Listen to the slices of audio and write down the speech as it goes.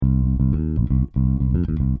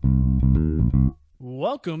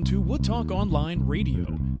Welcome to Wood Talk Online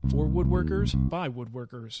Radio, for woodworkers by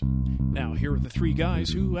woodworkers. Now, here are the three guys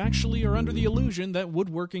who actually are under the illusion that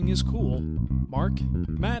woodworking is cool: Mark,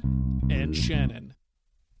 Matt, and Shannon.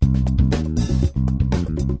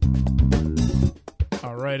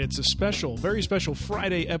 All right, it's a special, very special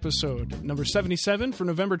Friday episode, number 77 for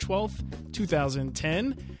November 12th,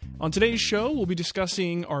 2010. On today's show, we'll be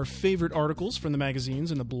discussing our favorite articles from the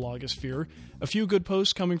magazines and the blogosphere, a few good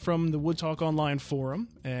posts coming from the Wood Talk Online forum,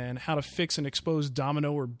 and how to fix an exposed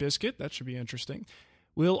domino or biscuit. That should be interesting.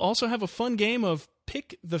 We'll also have a fun game of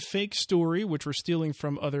Pick the Fake Story, which we're stealing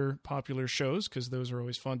from other popular shows, because those are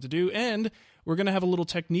always fun to do. And we're going to have a little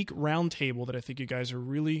technique roundtable that I think you guys are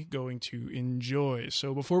really going to enjoy.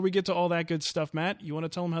 So before we get to all that good stuff, Matt, you want to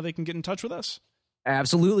tell them how they can get in touch with us?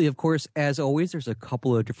 Absolutely. Of course, as always, there's a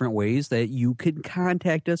couple of different ways that you can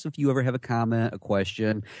contact us if you ever have a comment, a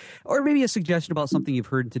question, or maybe a suggestion about something you've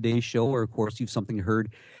heard in today's show, or, of course, you've something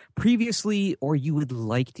heard previously or you would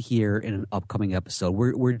like to hear in an upcoming episode.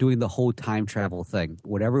 We're doing the whole time travel thing,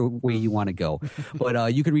 whatever way you want to go.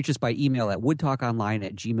 But you can reach us by email at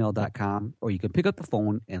woodtalkonline@gmail.com, or you can pick up the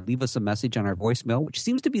phone and leave us a message on our voicemail, which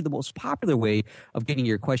seems to be the most popular way of getting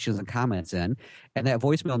your questions and comments in. And that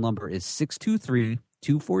voicemail number is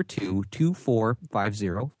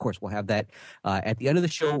 623-242-2450. Of course, we'll have that at the end of the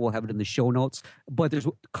show. We'll have it in the show notes. But there's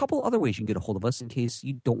a couple other ways you can get a hold of us in case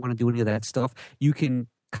you don't want to do any of that stuff. You can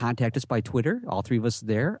contact us by Twitter, all three of us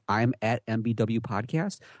there. I'm at MBW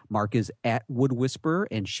Podcast. Mark is at Wood Whisperer,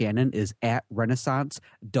 and Shannon is at Renaissance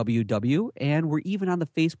WW. And we're even on the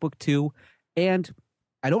Facebook too. And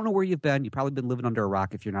I don't know where you've been. You've probably been living under a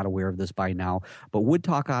rock if you're not aware of this by now. But Wood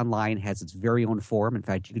Talk Online has its very own forum. In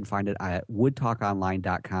fact, you can find it at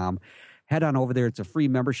woodtalkonline.com. Head on over there. It's a free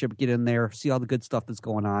membership. Get in there. See all the good stuff that's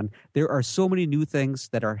going on. There are so many new things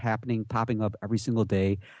that are happening, popping up every single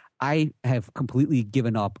day. I have completely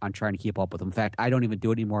given up on trying to keep up with them. In fact, I don't even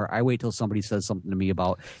do it anymore. I wait till somebody says something to me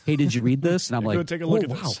about, hey, did you read this? And I'm like, go take a look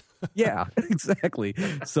at this. Yeah, exactly.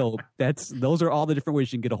 So those are all the different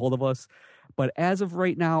ways you can get a hold of us. But as of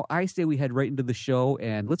right now, I say we head right into the show,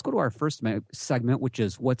 and let's go to our first segment, which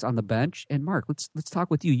is What's on the Bench. And Mark, let's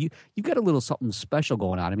talk with you. You've got a little something special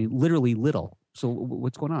going on. I mean, literally little. So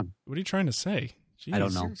what's going on? What are you trying to say? Jeez. I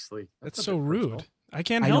don't know. Seriously, That's so rude. I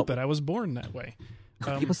can't help it. I was born that way.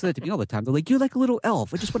 People say that to me all the time. They're like, you're like a little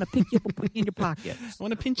elf. I just want to pick you up and put you in your pocket. I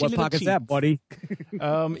want to pinch your little little pocket's that, buddy?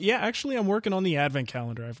 Yeah, actually, I'm working on the Advent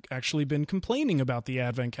calendar. I've actually been complaining about the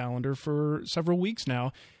Advent calendar for several weeks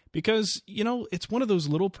now because, you know, it's one of those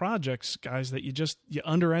little projects, guys, that you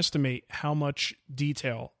underestimate how much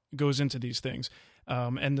detail goes into these things.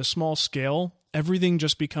 And the small scale, everything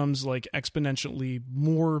just becomes like exponentially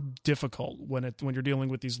more difficult when you're dealing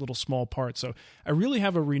with these little small parts. So I really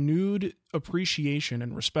have a renewed appreciation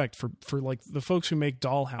and respect for like the folks who make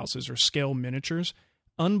doll houses or scale miniatures.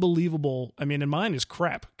 Unbelievable. I mean, and mine is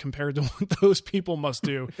crap compared to what those people must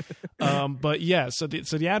do. But yeah, so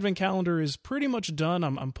the Advent calendar is pretty much done.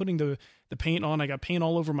 I'm putting the paint on. I got paint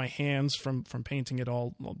all over my hands from painting it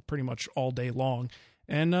all pretty much all day long.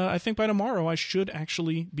 And I think by tomorrow I should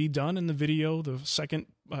actually be done, and the video, the second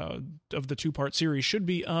of the two-part series, should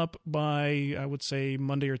be up by, I would say,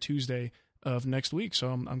 Monday or Tuesday of next week. So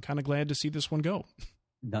I'm kind of glad to see this one go.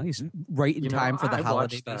 Nice. Right in time for the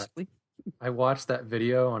holiday, basically. I watched that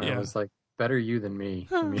video, and I was like, better you than me.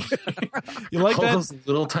 I mean, you like all that? Those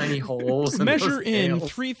little tiny holes. Measure in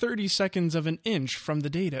 3/32 of an inch from the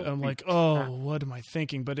data. I'm like, oh, what am I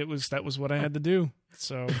thinking? But that was what I had to do.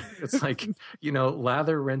 So it's like,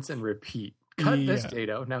 lather, rinse, and repeat. Cut this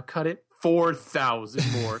data. Now cut it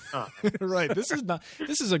 4,000 more times. Right. This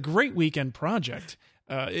is a great weekend project.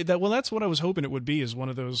 That's what I was hoping it would be, is one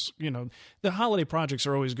of those, the holiday projects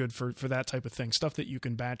are always good for that type of thing, stuff that you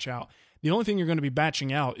can batch out. The only thing you're going to be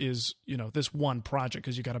batching out is, this one project,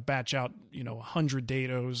 because you got to batch out, 100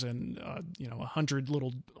 dados and, 100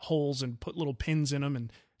 little holes and put little pins in them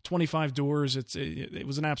and 25 doors. It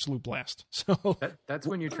was an absolute blast. So that's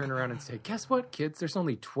when you turn around and say, guess what, kids? There's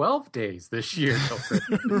only 12 days this year.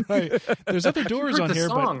 Right. There's other doors on here,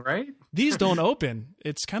 but right? These don't open.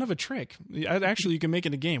 It's kind of a trick. Actually, you can make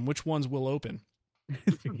it a game. Which ones will open?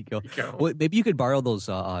 There you go. Well, maybe you could borrow those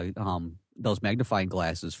magnifying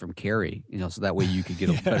glasses from Carrie, so that way you could get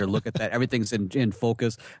a better look at that. Everything's in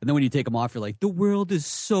focus. And then when you take them off, you're like, the world is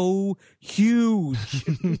so huge.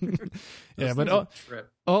 Yeah, but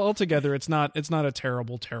altogether, it's not a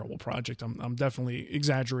terrible project. I'm definitely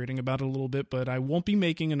exaggerating about it a little bit, but I won't be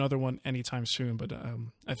making another one anytime soon. But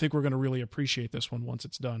I think we're going to really appreciate this one once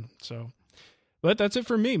it's done. So, but that's it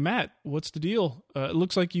for me. Matt, what's the deal? It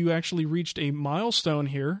looks like you actually reached a milestone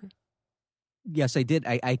here. Yes, I did.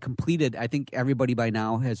 I completed. I think everybody by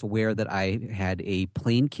now is aware that I had a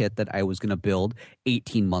plane kit that I was going to build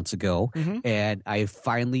 18 months ago, and I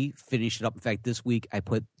finally finished it up. In fact, this week I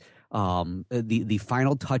put the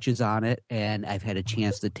final touches on it, and I've had a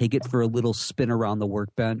chance to take it for a little spin around the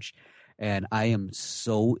workbench. And I am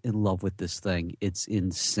so in love with this thing. It's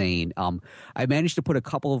insane. I managed to put a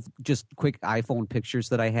couple of just quick iPhone pictures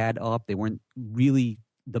that I had up. They weren't really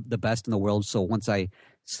the best in the world. So once I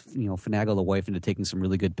finagle the wife into taking some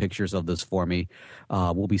really good pictures of this for me,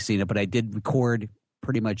 we'll be seeing it. But I did record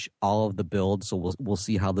pretty much all of the build, so we'll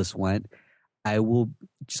see how this went. I will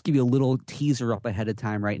just give you a little teaser up ahead of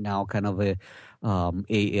time right now, kind of a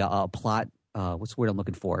plot. What's the word I'm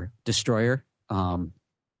looking for? Destroyer.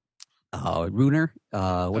 Ruiner.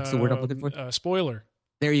 What's the word I'm looking for? Spoiler.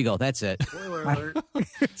 There you go. That's it. Spoiler alert.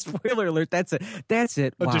 Spoiler alert. That's it. That's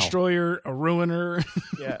it. A wow. destroyer, a ruiner.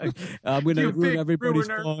 Yeah. I'm going to ruin everybody's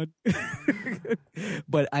fun.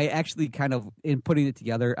 But I actually kind of, in putting it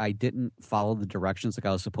together, I didn't follow the directions like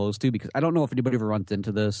I was supposed to, because I don't know if anybody ever runs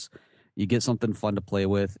into this. You get something fun to play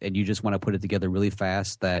with, and you just want to put it together really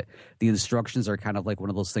fast, that the instructions are kind of like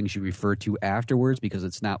one of those things you refer to afterwards because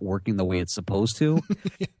it's not working the way it's supposed to.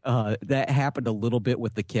 That happened a little bit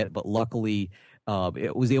with the kit, but luckily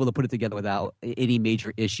it was able to put it together without any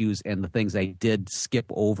major issues, and the things I did skip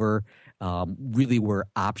over really were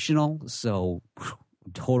optional. So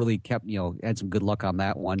totally kept, had some good luck on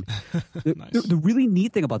that one. Nice. The really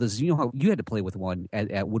neat thing about this is, how you had to play with one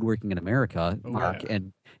at Woodworking in America, Mark,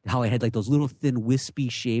 and how I had like those little thin wispy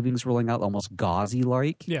shavings rolling out, almost gauzy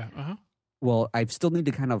like. Yeah. Well, I still need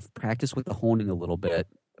to kind of practice with the honing a little bit,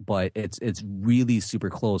 but it's really super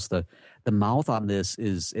close. The mouth on this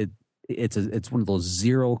is it's one of those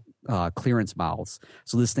zero clearance mouths.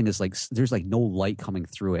 So this thing is like, there's like no light coming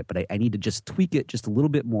through it, but I need to just tweak it just a little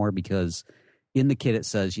bit more, because in the kit it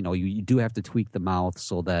says, you do have to tweak the mouth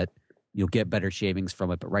so that you'll get better shavings from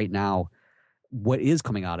it. But right now, what is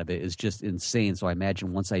coming out of it is just insane. So I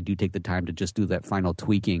imagine once I do take the time to just do that final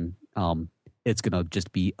tweaking, it's going to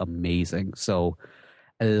just be amazing. So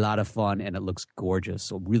a lot of fun, and it looks gorgeous.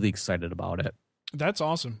 So really excited about it. That's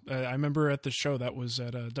awesome. I remember at the show that was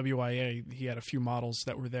at WIA, he had a few models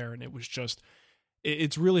that were there, and it was just,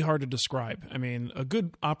 it's really hard to describe. I mean, a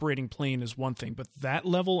good operating plane is one thing, but that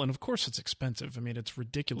level, and of course it's expensive. I mean, it's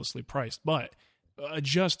ridiculously priced, but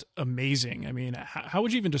just amazing. I mean, how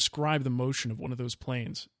would you even describe the motion of one of those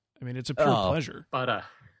planes? I mean, it's a pure pleasure. Butter.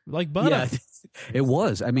 Like butter. Yeah, it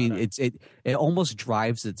was. I mean, it almost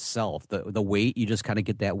drives itself. The weight, you just kind of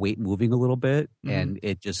get that weight moving a little bit, and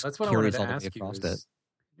it just carries all the way across it.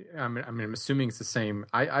 I'm assuming it's the same.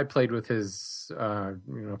 I played with his, a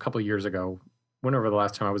couple of years ago, whenever the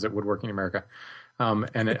last time I was at Woodworking America,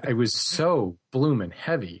 and it was so bloomin'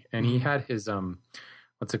 heavy. And he had his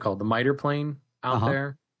what's it called, the miter plane out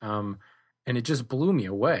there, and it just blew me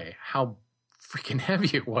away how freaking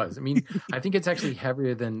heavy it was. I mean, I think it's actually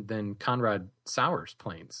heavier than Conrad Sauer's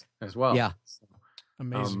planes as well. Yeah, so,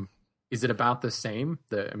 amazing. Is it about the same?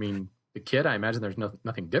 The kit, I imagine there's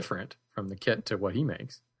nothing different from the kit to what he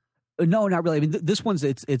makes. No, not really. I mean, this one's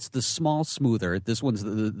it's the small smoother. This one's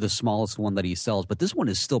the smallest one that he sells, but this one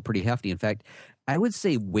is still pretty hefty. In fact, I would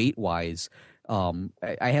say weight wise,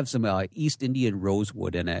 I have some East Indian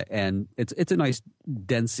rosewood in it, and it's a nice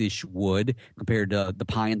dense-ish wood compared to the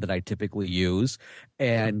pine that I typically use.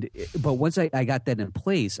 But once I got that in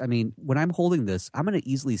place, I mean, when I'm holding this, I'm going to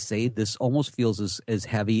easily say this almost feels as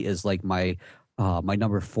heavy as like my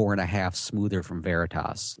number 4.5 smoother from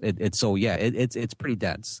Veritas. It's pretty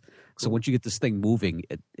dense. So once you get this thing moving,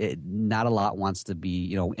 it not a lot wants to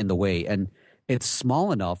be in the way, and it's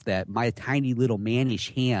small enough that my tiny little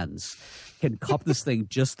mannish hands can cup this thing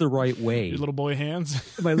just the right way. Your little boy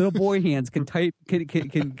hands. My little boy hands can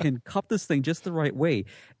cup this thing just the right way,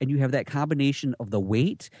 and you have that combination of the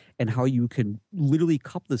weight and how you can literally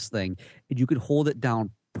cup this thing, and you can hold it down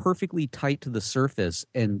perfectly tight to the surface.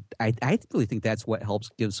 And I really think that's what helps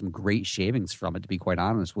give some great shavings from it, to be quite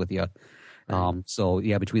honest with you. So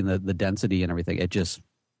yeah, between the density and everything,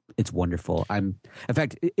 it's wonderful. In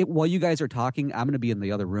fact, while you guys are talking, I'm going to be in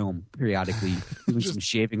the other room periodically doing some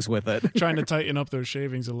shavings with it. Trying to tighten up those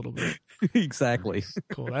shavings a little bit. Exactly.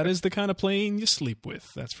 Cool. That is the kind of plane you sleep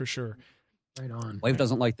with. That's for sure. Right on. Wife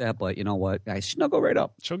doesn't like that, but you know what? I snuggle right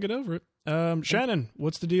up. She'll get over it. Shannon,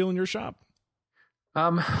 what's the deal in your shop?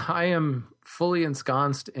 I am fully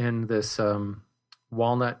ensconced in this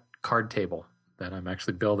walnut card table that I'm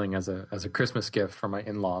actually building as a Christmas gift for my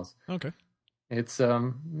in-laws. Okay. It's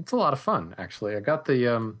a lot of fun, actually. I got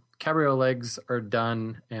the cabriole legs are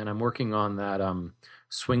done, and I'm working on that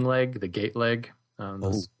swing leg, the gate leg,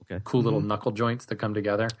 those cool little knuckle joints that come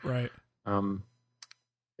together. Right.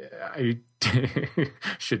 I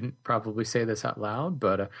shouldn't probably say this out loud,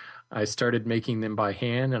 but I started making them by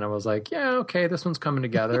hand, and I was like, yeah, okay, this one's coming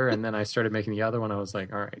together. And then I started making the other one. I was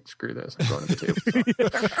like, all right, screw this. I'm going to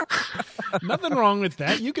the table. Nothing wrong with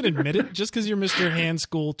that. You can admit it just because you're Mr. Hand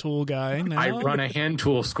School Tool guy. Now. I run a hand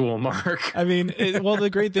tool school, Mark. I mean, well, the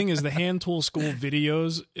great thing is the hand tool school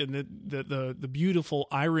videos, and the beautiful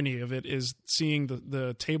irony of it is seeing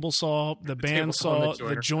the table saw, the bandsaw,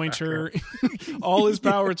 the jointer, all his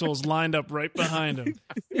power tools lined up right behind him.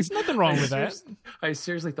 There's nothing wrong with that. I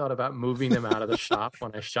seriously thought about moving them out of the shop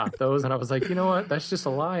when I shot those, and I was like, you know what? That's just a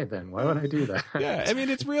lie. Then why would I do that? Yeah, I mean,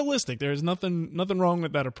 it's realistic. There's nothing wrong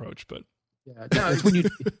with that approach, but. Yeah, no, it's when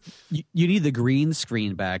you need the green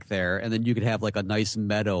screen back there, and then you could have like a nice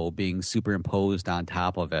meadow being superimposed on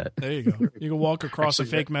top of it. There you go. You can walk across a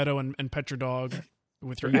fake meadow and pet your dog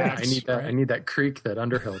with your axe. I need that. Right? I need that creek that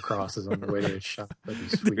Underhill crosses on the way to his shop. That'd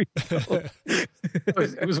be sweet.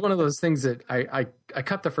 It was one of those things that I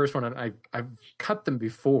cut the first one, and I've cut them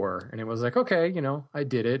before, and it was like, okay, you know, I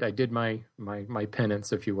did it. I did my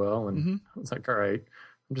penance, if you will, and I was like, all right.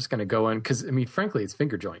 I'm just going to go in because, I mean, frankly, it's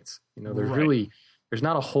finger joints. You know, there's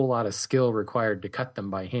not a whole lot of skill required to cut them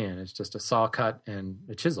by hand. It's just a saw cut and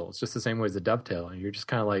a chisel. It's just the same way as a dovetail. And you're just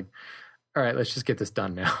kind of like, all right, let's just get this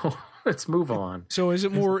done now. Let's move on. So is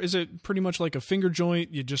it pretty much like a finger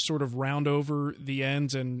joint? You just sort of round over the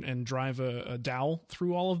ends and drive a dowel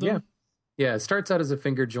through all of them? Yeah. It starts out as a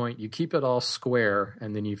finger joint. You keep it all square,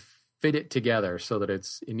 and then you fit it together so that it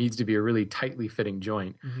needs to be a really tightly fitting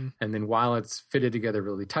joint. And then while it's fitted together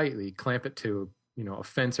really tightly, clamp it to, you know, a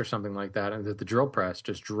fence or something like that, and the drill press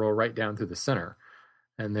just drill right down through the center.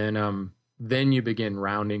 And then you begin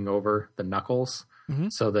rounding over the knuckles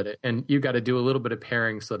so that and you got to do a little bit of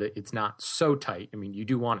paring so that it's not so tight. I mean, you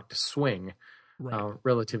do want it to swing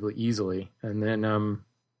relatively easily. And then,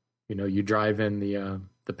 you know, you drive in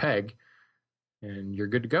the peg and you're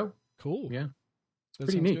good to go. Cool. Yeah. That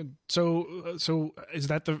pretty neat. Good. So is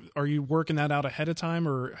that are you working that out ahead of time,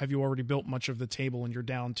 or have you already built much of the table and you're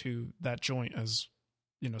down to that joint as,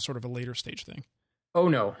 you know, sort of a later stage thing? Oh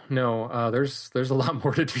no. There's a lot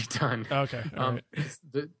more to be done. Okay. All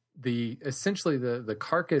right. Essentially the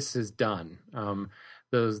carcass is done.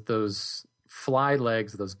 Those fly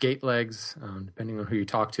legs, those gate legs, depending on who you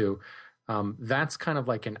talk to, that's kind of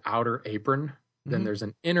like an outer apron. Then there's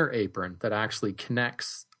an inner apron that actually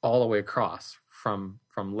connects all the way across from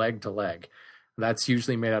leg to leg. That's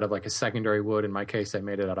usually made out of like a secondary wood. In my case, I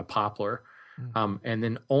made it out of poplar. And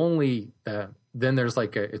then then there's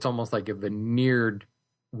like it's almost like a veneered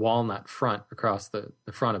walnut front across the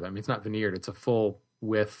front of them. It's not veneered. It's a full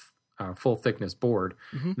width, full thickness board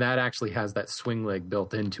that actually has that swing leg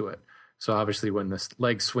built into it. So obviously when this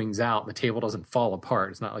leg swings out, the table doesn't fall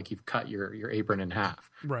apart. It's not like you've cut your apron in half.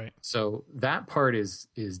 Right. So that part is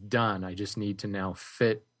done. I just need to now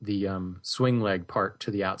fit the swing leg part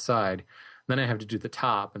to the outside. Then I have to do the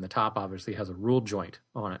top, and the top obviously has a rule joint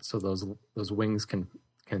on it. So those wings can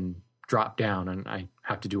drop down, and I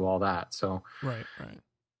have to do all that. So right.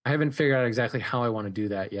 I haven't figured out exactly how I want to do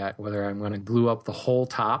that yet, whether I'm going to glue up the whole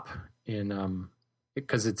top in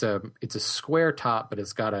because it's a square top, but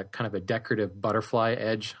it's got a kind of a decorative butterfly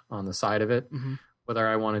edge on the side of it. Whether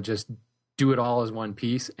I want to just do it all as one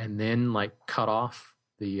piece and then like cut off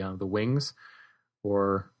the wings,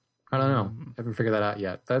 or I don't know. I haven't figured that out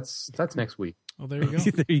yet. That's next week. Well, there you go.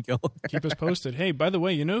 There you go. Keep us posted. Hey, by the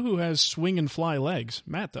way, you know who has swing and fly legs?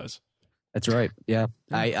 Matt does. That's right. Yeah.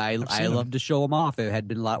 I love to show them off. If it had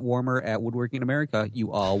been a lot warmer at Woodworking America,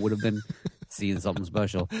 you all would have been seeing something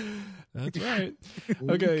special. That's right.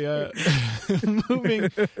 Okay.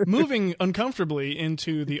 Moving uncomfortably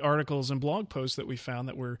into the articles and blog posts that we found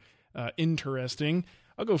that were interesting.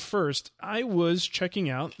 I'll go first. I was checking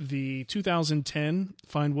out the 2010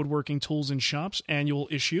 Fine Woodworking Tools and Shops annual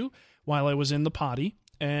issue while I was in the potty,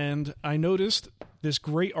 and I noticed this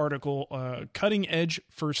great article, Cutting Edge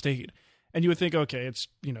First Aid. And you would think, okay,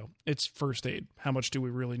 it's first aid. How much do we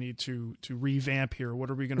really need to revamp here?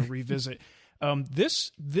 What are we going to revisit?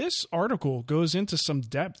 This article goes into some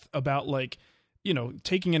depth about, like, you know,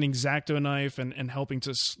 taking an X-Acto knife and helping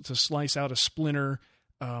to slice out a splinter.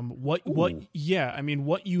 What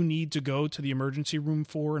you need to go to the emergency room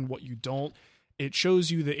for and what you don't. It shows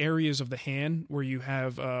you the areas of the hand where you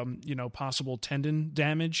have, possible tendon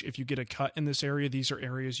damage. If you get a cut in this area, these are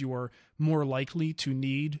areas you are more likely to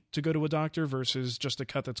need to go to a doctor versus just a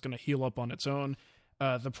cut that's going to heal up on its own.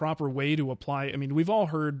 The proper way to apply. I mean,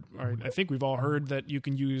 I think we've all heard that you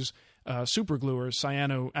can use super glue or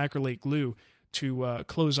cyanoacrylate glue to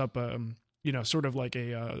close up, sort of like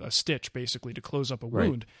a stitch, basically, to close up a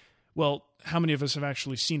wound. well, how many of us have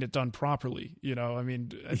actually seen it done properly? You know, I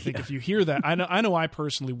mean, I think if you hear that, I know I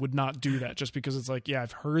personally would not do that just because it's like, yeah,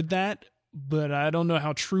 I've heard that, but I don't know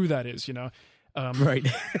how true that is, you know? Right.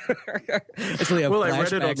 Well, I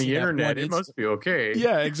read it on the internet. It must be okay.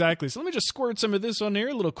 Yeah, exactly. So let me just squirt some of this on here,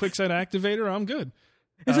 a little quick side activator. I'm good.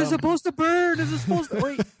 Is it supposed to burn? Is it supposed to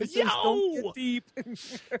wait? Yo! Don't get deep.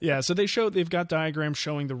 Yeah, so they've got diagrams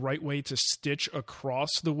showing the right way to stitch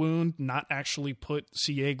across the wound, not actually put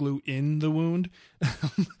CA glue in the wound.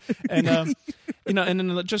 And you know, and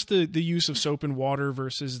then just the use of soap and water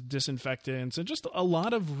versus disinfectants, and just a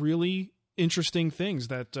lot of really interesting things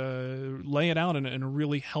that lay it out in a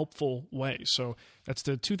really helpful way. So that's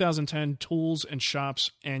the 2010 Tools and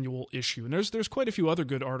Shops annual issue, and there's quite a few other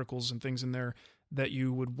good articles and things in there that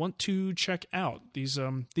you would want to check out. These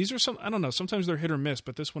are some, I don't know, sometimes they're hit or miss,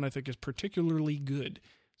 but this one I think is particularly good.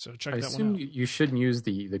 So check that one out. I assume you shouldn't use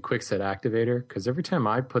the Kwikset activator, because every time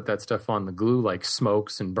I put that stuff on, the glue like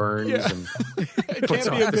smokes and burns and puts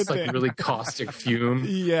off this like really caustic fume.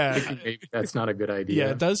 Yeah, maybe that's not a good idea.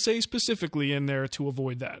 Yeah, it does say specifically in there to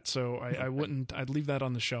avoid that. So I wouldn't. I'd leave that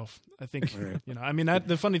on the shelf. I think you know. I mean,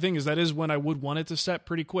 the funny thing is that is when I would want it to set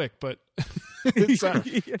pretty quick, but it's,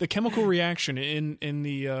 the chemical reaction in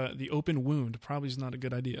the open wound probably is not a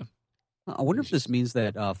good idea. I wonder if this means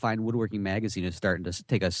that Fine Woodworking Magazine is starting to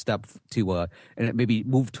take a step to and maybe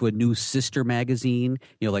move to a new sister magazine,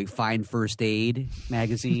 you know, like Fine First Aid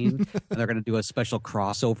Magazine, and they're going to do a special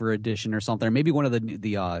crossover edition or something. Or maybe one of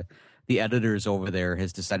the editors over there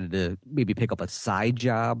has decided to maybe pick up a side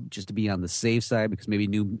job just to be on the safe side, because maybe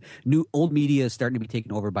old media is starting to be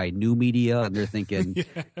taken over by new media, and they're thinking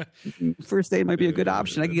First Aid might be a good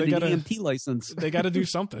option. I can get an EMT license. They got to do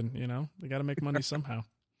something, you know. They got to make money somehow.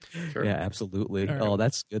 Sure. Yeah, absolutely. Right. Oh,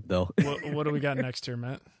 that's good though. What do we got next here,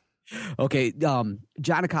 Matt? Okay, John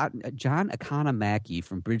Economaki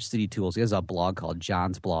from Bridge City Tools. He has a blog called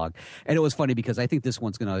John's Blog, and it was funny because I think this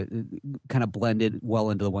one's going to kind of blend it well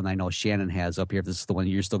into the one I know Shannon has up here. If this is the one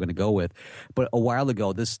you're still going to go with, but a while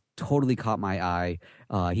ago, this totally caught my eye.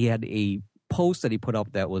 He had a post that he put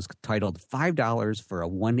up that was titled $5 for a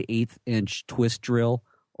 1/8 inch twist drill.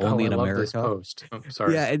 Only in America. This post. Oh,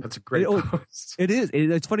 sorry. Yeah, that's a great post. It is.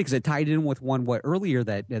 It's funny because it tied in with one earlier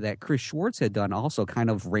that Chris Schwartz had done, also kind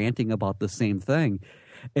of ranting about the same thing.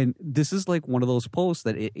 And this is like one of those posts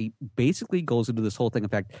that it basically goes into this whole thing. In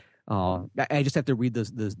fact, I just have to read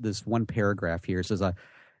this one paragraph here. It says,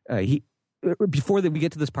 before we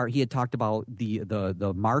get to this part, he had talked about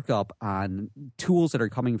the markup on tools that are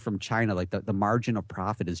coming from China. Like the margin of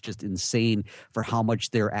profit is just insane for how much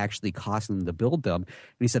they're actually costing them to build them.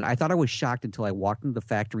 And he said, I thought I was shocked until I walked into the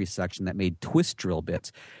factory section that made twist drill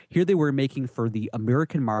bits. Here they were making for the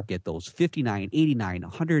American market those 59, 89,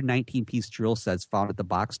 119 piece drill sets found at the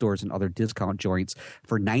box stores and other discount joints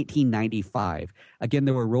for $19.95. Again,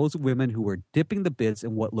 there were rows of women who were dipping the bits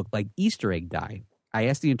in what looked like Easter egg dye. I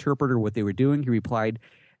asked the interpreter what they were doing. He replied,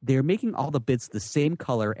 they're making all the bits the same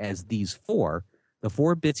color as these four. The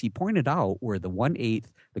 4 bits he pointed out were the 1/8,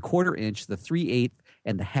 the 1/4 inch, the 3/8,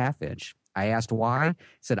 and the 1/2 inch. I asked why. He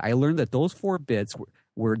said, I learned that those 4 bits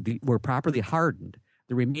were properly hardened.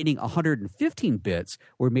 The remaining 115 bits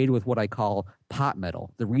were made with what I call pot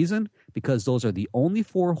metal. The reason? Because those are the only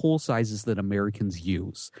 4 hole sizes that Americans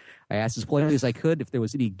use. I asked as politely as I could if there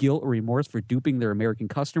was any guilt or remorse for duping their American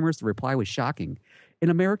customers. The reply was shocking. In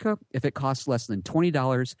America, if it costs less than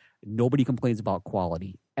 $20, nobody complains about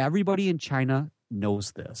quality. Everybody in China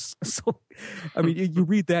knows this. So, I mean, you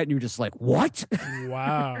read that and you're just like, what?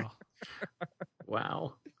 Wow.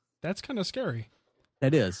 Wow. That's kind of scary.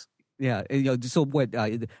 That is. Yeah. So what?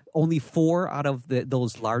 Only 4 out of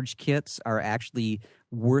those large kits are actually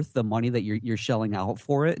worth the money that you're shelling out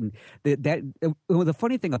for it. And the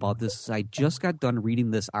funny thing about this is I just got done reading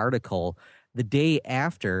this article the day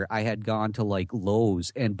after I had gone to like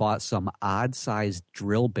Lowe's and bought some odd sized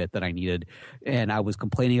drill bit that I needed, and I was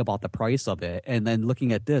complaining about the price of it. And then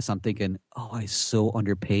looking at this, I'm thinking, oh, I so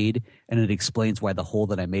underpaid, and it explains why the hole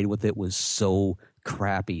that I made with it was so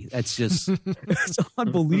crappy. That's just it's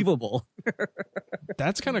unbelievable.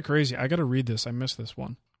 That's kind of crazy. I got to read this. I missed this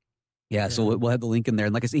one. Yeah, so we'll have the link in there.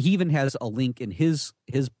 And like I said, he even has a link in his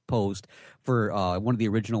post for one of the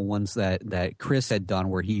original ones that Chris had done,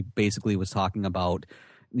 where he basically was talking about,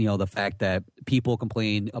 you know, the fact that people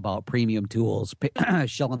complain about premium tools,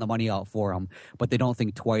 shelling the money out for them, but they don't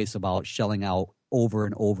think twice about shelling out over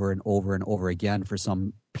and over and over and over again for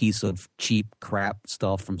some piece of cheap crap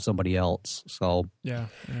stuff from somebody else. So yeah.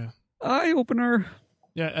 Eye opener.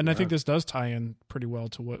 Yeah, and I think this does tie in pretty well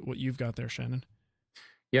to what you've got there, Shannon.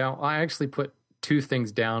 Yeah, I actually put two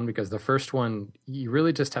things down because the first one, you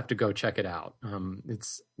really just have to go check it out.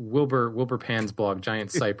 It's Wilbur Pan's blog,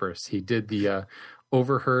 Giant Cypress. He did the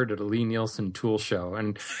Overheard at a Lee Nielsen tool show.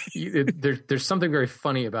 And there's something very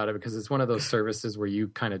funny about it because it's one of those services where you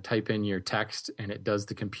kind of type in your text and it does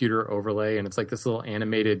the computer overlay. And it's like this little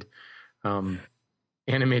animated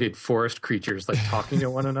forest creatures like talking to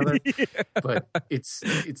one another. Yeah. But it's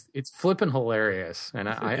flippin' hilarious. And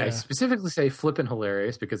I specifically say flippin'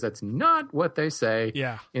 hilarious because that's not what they say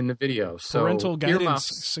in the video. So parental guidance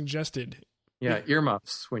suggested. Yeah,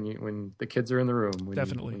 earmuffs when the kids are in the room.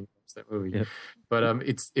 Definitely. When you watch that movie. Yep. But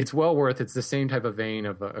it's well worth. It's the same type of vein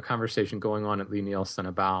of a conversation going on at Lee Nielsen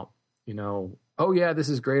about, oh yeah, this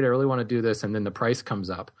is great. I really want to do this. And then the price comes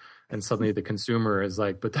up. And suddenly the consumer is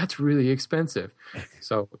like, but that's really expensive.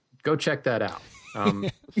 So go check that out.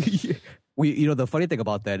 The funny thing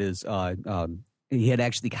about that is he had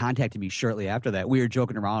actually contacted me shortly after that. We were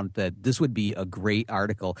joking around that this would be a great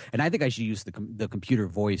article. And I think I should use the computer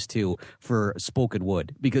voice, too, for spoken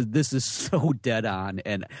word because this is so dead on.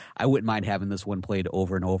 And I wouldn't mind having this one played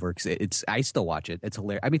over and over because I still watch it. It's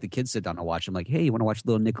hilarious. I make the kids sit down and watch. I'm like, hey, you want to watch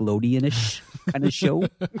a little Nickelodeon-ish kind of show?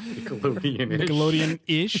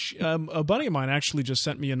 Nickelodeon-ish. A buddy of mine actually just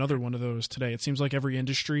sent me another one of those today. It seems like every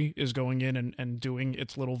industry is going in and doing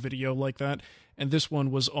its little video like that. And this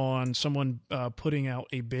one was on someone putting out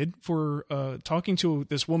a bid for talking to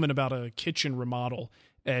this woman about a kitchen remodel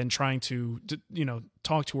and trying to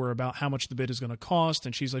talk to her about how much the bid is going to cost.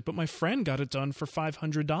 And she's like, but my friend got it done for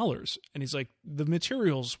 $500. And he's like, the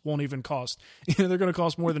materials won't even cost. They're going to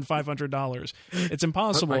cost more than $500. It's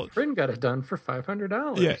impossible. But my friend got it done for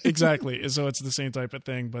 $500. Yeah, exactly. So it's the same type of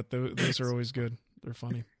thing, but those are always good. They're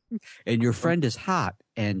funny. And your friend is hot,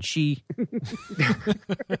 and she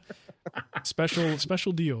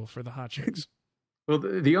special deal for the hot chicks. Well,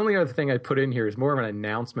 the only other thing I put in here is more of an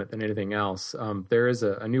announcement than anything else. There is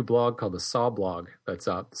a new blog called the Saw Blog that's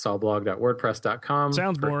up, sawblog.wordpress.com.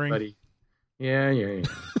 Sounds boring. Everybody. Yeah. Does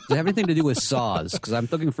it have anything to do with saws? Because I'm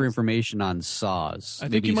looking for information on saws. I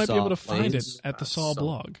think you might be able to find it at the Saw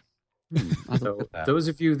blog. So those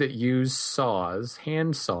of you that use saws,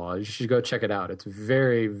 hand saws, you should go check it out. It's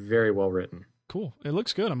very, very well written. Cool. It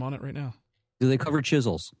looks good. I'm on it right now. Do they cover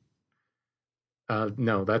chisels?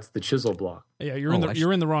 No, that's the chisel blog. Yeah, you're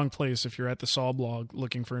in the wrong place if you're at the Saw blog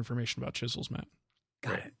looking for information about chisels, Matt.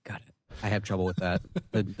 Got it. I have trouble with that.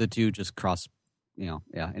 the two just cross. Yeah.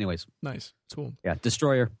 Anyways. Nice. Cool. Yeah.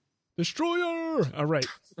 Destroyer. All right.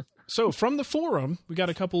 So from the forum, we got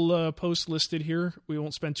a couple posts listed here. We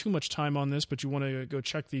won't spend too much time on this, but you want to go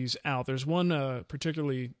check these out. There's one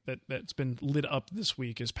particularly that's been lit up this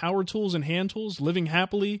week is power tools and hand tools living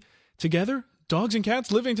happily together. Dogs and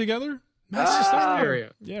cats living together.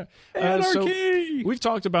 Area. Yeah. Anarchy! So we've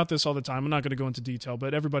talked about this all the time. I'm not going to go into detail,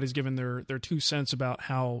 but everybody's given their 2 cents about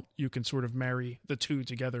how you can sort of marry the two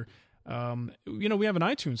together. We have an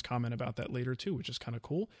iTunes comment about that later too, which is kind of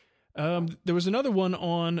cool. There was another one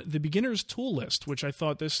on the beginner's tool list, which I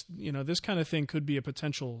thought this kind of thing could be a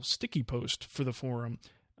potential sticky post for the forum,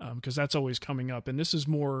 because that's always coming up. And this is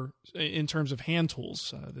more in terms of hand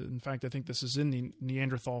tools. In fact, I think this is in the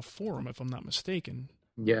Neanderthal forum, if I'm not mistaken.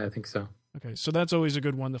 Yeah, I think so. Okay, so that's always a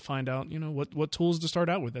good one to find out, what tools to start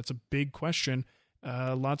out with. That's a big question.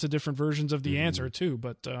 Lots of different versions of the answer too,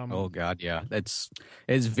 but oh god, yeah, it's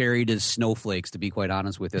as varied as snowflakes, to be quite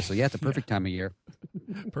honest with you. So yeah, it's a perfect time of year.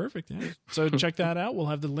 Perfect. Yeah. So check that out. We'll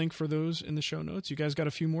have the link for those in the show notes. You guys got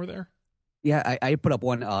a few more there? Yeah, I put up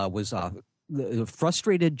one. Was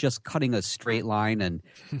frustrated just cutting a straight line, and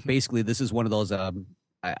basically this is one of those.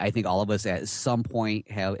 I think all of us at some point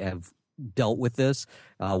have dealt with this,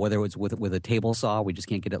 whether it was with a table saw. We just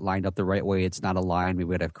can't get it lined up the right way. It's not aligned. We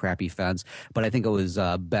would have crappy fence. But I think it was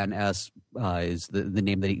Ben S. Is the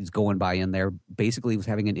name that he's going by in there. Basically, he was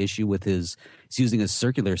having an issue with he's using a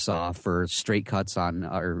circular saw for straight cuts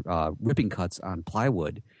or ripping cuts on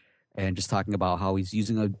plywood, and just talking about how he's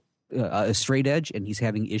using a straight edge and he's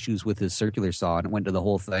having issues with his circular saw, and it went to the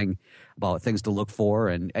whole thing about things to look for.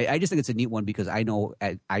 And I just think it's a neat one because I know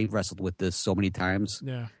I wrestled with this so many times.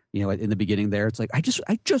 Yeah. In the beginning there, it's like, I just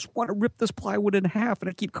want to rip this plywood in half and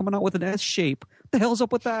I keep coming out with an S shape. What the hell's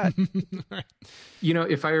up with that?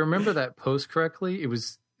 If I remember that post correctly,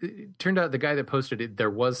 it turned out the guy that posted it, there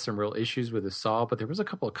was some real issues with his saw, but there was a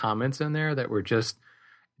couple of comments in there that were just,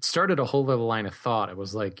 it started a whole other line of thought. It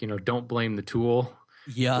was like, don't blame the tool.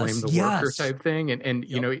 Yes, blame the worker type thing. And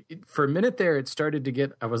yep. For a minute there, it started to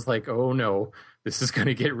get, I was like, oh no, this is going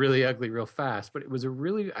to get really ugly real fast. But it was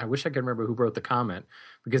I wish I could remember who wrote the comment,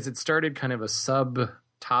 because it started kind of a sub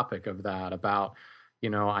topic of that about,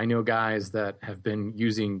 I know guys that have been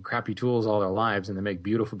using crappy tools all their lives and they make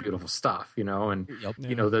beautiful, beautiful stuff, and,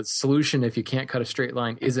 the solution, if you can't cut a straight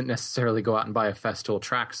line, isn't necessarily go out and buy a Festool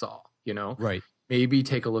track saw, Right. Maybe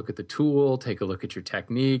take a look at the tool, take a look at your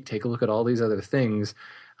technique, take a look at all these other things.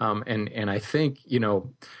 And I think,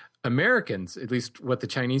 Americans, at least what the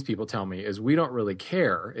Chinese people tell me, is we don't really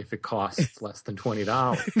care if it costs less than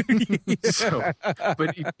 $20. So,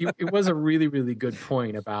 but it was a really, really good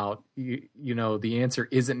point about, the answer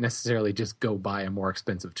isn't necessarily just go buy a more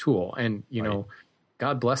expensive tool. And,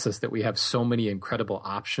 God bless us that we have so many incredible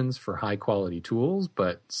options for high quality tools,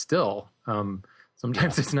 but still,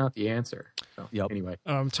 sometimes it's not the answer. So, anyway,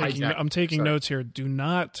 I'm taking notes here. Do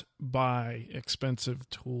not buy expensive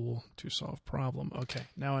tool to solve problem. Okay,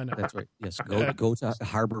 now I know. That's right. Yes, go to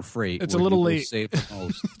Harbor Freight. It's a little late. Save the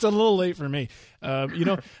most. It's a little late for me.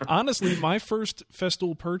 Honestly, my first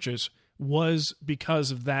Festool purchase was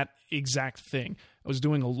because of that exact thing. I was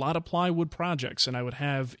doing a lot of plywood projects, and I would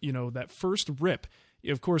have that first rip.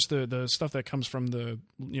 Of course, the stuff that comes from the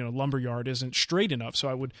lumber yard isn't straight enough,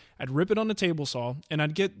 so I'd rip it on the table saw, and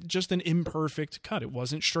I'd get just an imperfect cut. It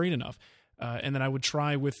wasn't straight enough, and then I would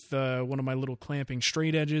try with one of my little clamping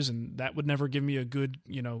straight edges, and that would never give me a good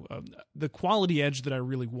the quality edge that I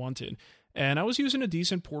really wanted. And I was using a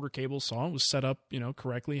decent Porter cable saw. It was set up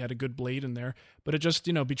correctly, had a good blade in there, but it just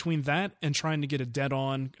between that and trying to get a dead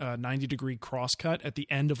on 90-degree cross cut at the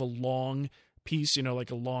end of a long piece,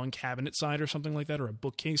 like a long cabinet side or something like that, or a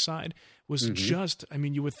bookcase side, was just,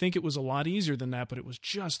 you would think it was a lot easier than that, but it was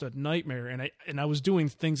just a nightmare. And I was doing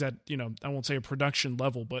things at, I won't say a production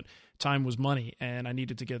level, but time was money, and I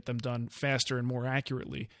needed to get them done faster and more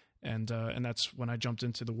accurately. And that's when I jumped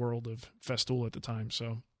into the world of Festool at the time.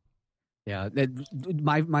 So. Yeah,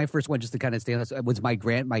 my first one, just to kind of stand, was my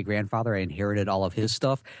grandfather. I inherited all of his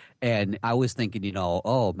stuff, and I was thinking,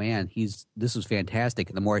 oh man, this is fantastic.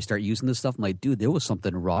 And the more I start using this stuff, I'm like, dude, there was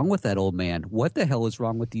something wrong with that old man. What the hell is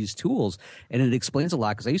wrong with these tools? And it explains a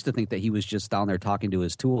lot, because I used to think that he was just down there talking to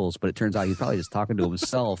his tools, but it turns out he's probably just talking to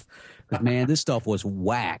himself. Because man, this stuff was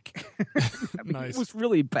whack. Nice. It was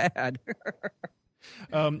really bad.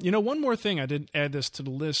 One more thing, I did add this to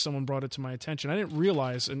the list. Someone brought it to my attention. I didn't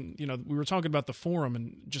realize, and we were talking about the forum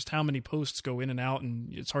and just how many posts go in and out,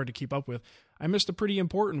 and it's hard to keep up with. I missed a pretty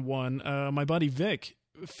important one. My buddy Vic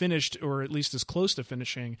finished, or at least is close to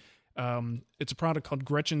finishing. It's a product called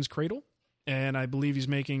Gretchen's Cradle, and I believe he's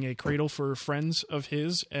making a cradle for friends of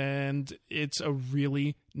his, and it's a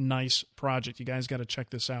really nice project. You guys got to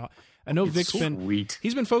check this out. I know Vic's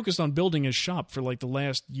he's been focused on building his shop for like the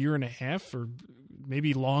last year and a half, or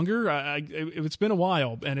maybe longer. It's been a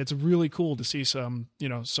while, and it's really cool to see some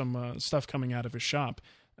stuff coming out of his shop.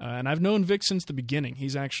 And I've known Vic since the beginning.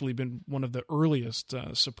 He's actually been one of the earliest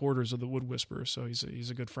supporters of the Wood Whisperer, so he's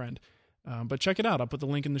a good friend. But check it out. I'll put the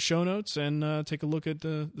link in the show notes, and take a look at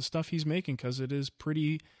the stuff he's making, because it is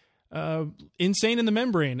pretty insane in the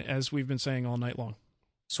membrane, as we've been saying all night long.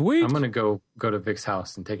 Sweet. I'm going to go to Vic's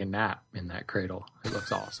house and take a nap in that cradle. It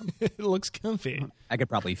looks awesome. It looks comfy. I could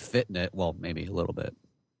probably fit in it. Well, maybe a little bit.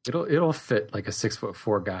 It'll fit like a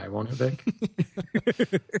 6'4" guy, won't it, Vic?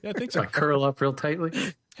 Yeah, I think so. I curl up real tightly.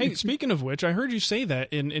 Hey, speaking of which, I heard you say that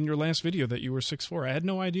in your last video that you were 6'4". I had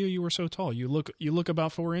no idea you were so tall. You look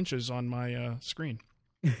about 4 inches on my screen.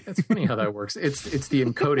 It's funny how that works. It's the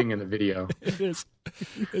encoding in the video. It is.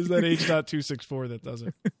 Is that H.264 that does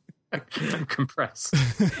it? I'm compressed.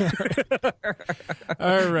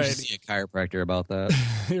 All right. See a chiropractor about that.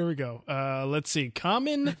 Here we go. Let's see.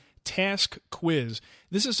 Common task quiz.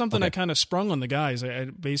 This is something I kind of sprung on the guys. I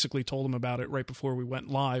basically told them about it right before we went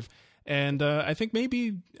live. And I think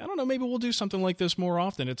maybe we'll do something like this more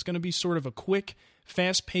often. It's going to be sort of a quick,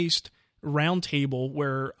 fast-paced roundtable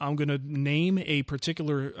where I'm going to name a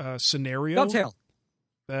particular scenario. Dovetail.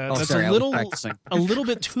 That's a little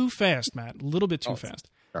bit too fast, Matt. A little bit too fast.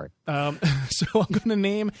 Sorry. So I'm going to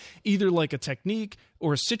name either like a technique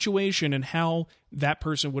or a situation and how that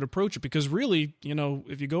person would approach it. Because really,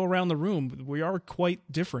 if you go around the room, we are quite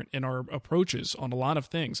different in our approaches on a lot of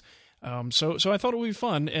things. So I thought it would be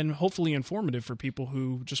fun and hopefully informative for people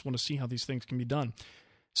who just want to see how these things can be done.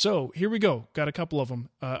 So here we go. Got a couple of them.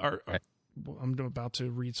 I'm about to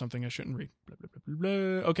read something I shouldn't read. Blah, blah, blah,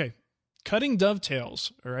 blah. Okay. Cutting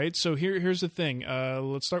dovetails. All right. So here's the thing.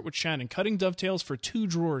 Let's start with Shannon. Cutting dovetails for 2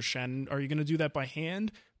 drawers, Shannon. Are you going to do that by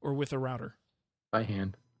hand or with a router? By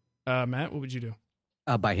hand. Matt, what would you do?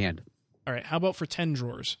 By hand. All right. How about for 10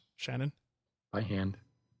 drawers, Shannon? By hand.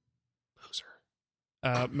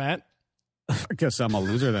 Loser. Matt? I guess I'm a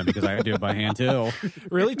loser then, because I do it by hand too.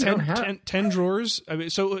 Really? 10 drawers? I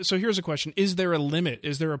mean, so here's a question. Is there a limit?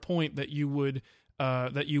 Is there a point that you would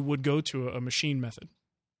that you would go to a machine method?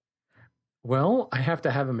 Well, I have to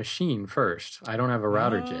have a machine first. I don't have a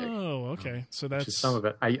router jig. Oh, okay. So that's Which is some of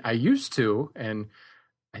it. I used to, and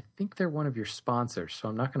I think they're one of your sponsors, so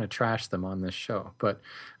I'm not going to trash them on this show. But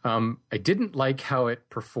I didn't like how it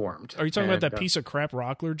performed. Are you talking about that piece of crap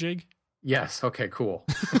Rockler jig? Yes. Okay. Cool.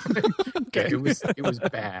 Okay. It was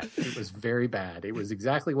bad. It was very bad. It was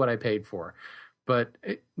exactly what I paid for. But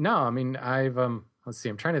no, I mean, I've let's see.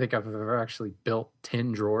 I'm trying to think if I've ever actually built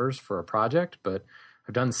 10 drawers for a project, but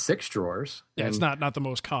I've done 6 drawers. Yeah, it's not the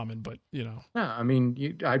most common, but you know. No, I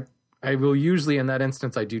mean, I will usually in that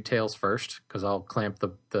instance I do tails first because I'll clamp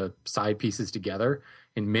the side pieces together.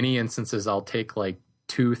 In many instances, I'll take like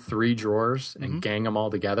 2-3 drawers and gang them all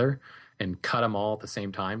together and cut them all at the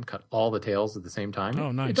same time. Cut all the tails at the same time.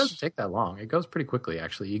 Oh, nice! It doesn't take that long. It goes pretty quickly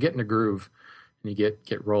actually. You get in a groove and you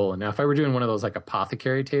get rolling. Now, if I were doing one of those like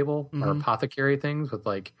apothecary table or apothecary things with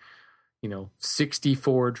like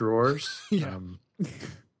 64 drawers. Yeah.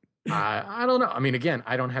 I don't know. I mean, again,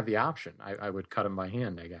 I don't have the option. I would cut them by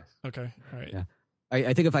hand, I guess. Okay. All right. Yeah.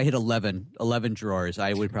 I think if I hit 11 drawers,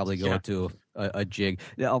 I would probably go to a jig.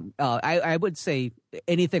 I would say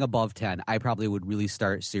anything above 10, I probably would really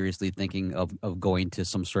start seriously thinking of going to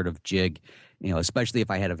some sort of jig, especially if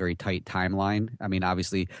I had a very tight timeline. I mean,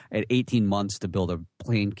 obviously, I had 18 months to build a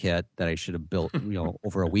plane kit that I should have built,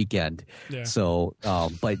 over a weekend. Yeah. So,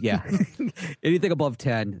 but yeah, anything above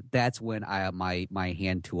 10, that's when my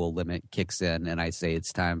hand tool limit kicks in, and I say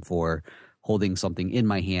it's time for holding something in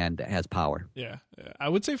my hand that has power. Yeah. I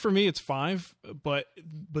would say for me it's 5, but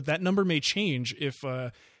that number may change if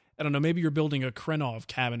I don't know, maybe you're building a Krenov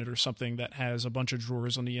cabinet or something that has a bunch of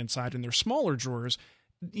drawers on the inside and they're smaller drawers,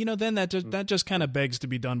 then that just kind of begs to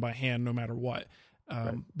be done by hand no matter what.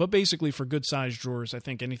 Right. But basically for good sized drawers, I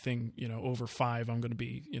think anything, over 5, I'm going to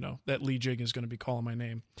be, that Lee jig is going to be calling my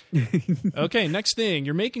name. Okay. Next thing,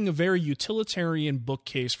 you're making a very utilitarian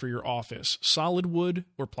bookcase for your office, solid wood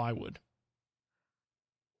or plywood?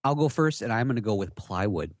 I'll go first, and I'm going to go with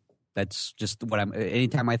plywood. That's just what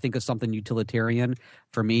anytime I think of something utilitarian,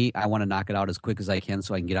 for me, I want to knock it out as quick as I can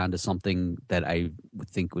so I can get onto something that I would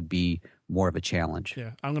think would be more of a challenge.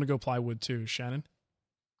 Yeah, I'm going to go plywood too. Shannon?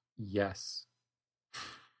 Yes.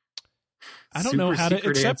 I don't know how to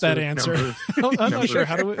accept that answer. I'm not sure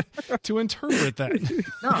how to interpret that.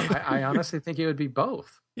 No, I honestly think it would be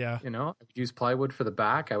both. Yeah. I would use plywood for the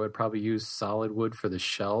back. I would probably use solid wood for the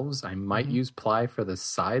shelves. I might use ply for the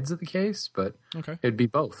sides of the case, but it'd be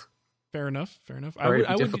both. Fair enough.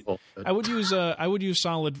 I would use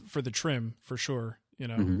solid for the trim for sure,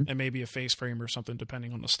 and maybe a face frame or something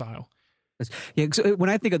depending on the style. Yeah, so when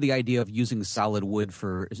I think of the idea of using solid wood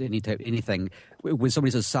for anything, when somebody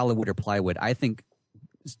says solid wood or plywood, I think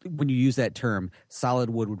when you use that term, solid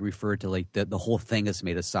wood would refer to like the whole thing is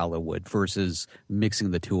made of solid wood versus mixing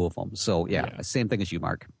the two of them. So yeah. Same thing as you,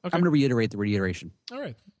 Mark. Okay. I'm going to reiterate the reiteration. All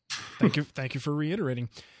right. Thank you for reiterating.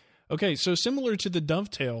 Okay, so similar to the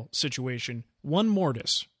dovetail situation, one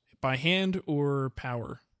mortise by hand or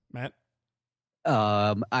power, Matt?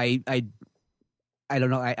 I don't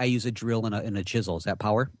know. I use a drill and a chisel. Is that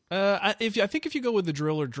power? I think if you go with the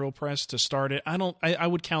drill or drill press to start it, I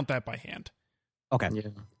would count that by hand. Okay.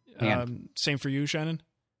 Yeah. Same for you, Shannon?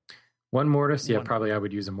 One mortise. Yeah, probably I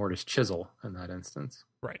would use a mortise chisel in that instance.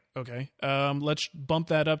 Right. Okay. Let's bump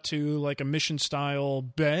that up to like a mission style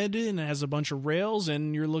bed and it has a bunch of rails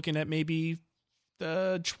and you're looking at maybe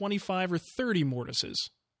 25 or 30 mortises.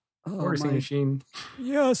 Mortising machine.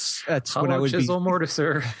 Yes. That's Hollow when I would chisel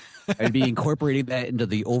mortiser. I'd be incorporating that into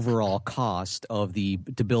the overall cost of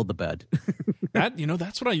to build the bed.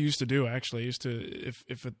 That's what I used to do. Actually, I used to,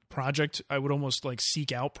 if a project, I would almost like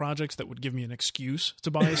seek out projects that would give me an excuse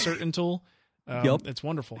to buy a certain tool. Yep. It's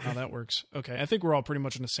wonderful how that works. Okay. I think we're all pretty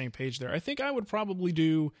much on the same page there. I think I would probably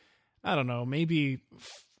do, I don't know, maybe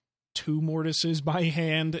 2 mortises by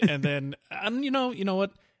hand. And then, you know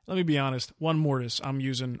what? Let me be honest. 1 mortise, I'm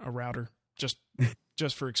using a router just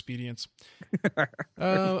for expedience.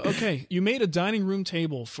 Okay. You made a dining room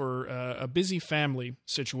table for a busy family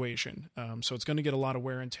situation. So it's going to get a lot of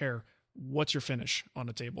wear and tear. What's your finish on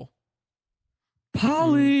a table?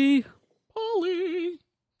 Poly.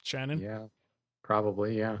 Shannon? Yeah,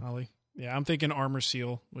 probably. Yeah. Poly. Yeah. I'm thinking Armor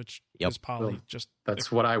Seal, which is poly. Well,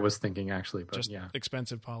 that's what I was thinking actually, but just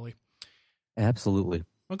expensive poly. Absolutely.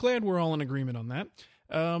 I'm glad we're all in agreement on that.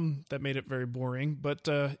 That made it very boring, but,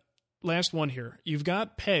 last one here. You've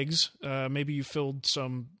got pegs. Maybe you filled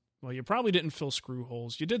some. Well, you probably didn't fill screw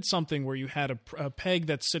holes. You did something where you had a peg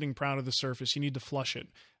that's sitting proud of the surface. You need to flush it.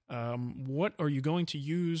 What are you going to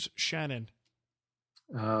use, Shannon?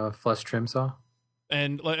 Flush trim saw.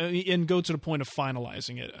 and go to the point of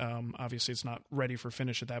finalizing it. Obviously, it's not ready for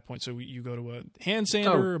finish at that point. So you go to a hand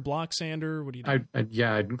sander, a block sander. What do you do?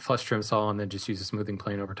 I'd flush trim saw and then just use a smoothing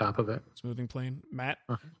plane over top of it. Smoothing plane, Matt.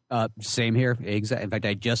 Same here. Exactly. In fact,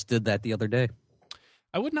 I just did that the other day.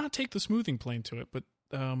 I would not take the smoothing plane to it, but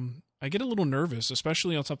I get a little nervous,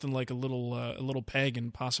 especially on something like a little peg,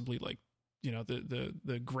 and possibly like, you know,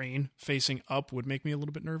 the grain facing up would make me a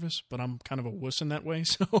little bit nervous, but I'm kind of a wuss in that way.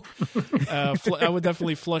 So I would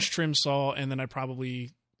definitely flush trim saw, and then I'd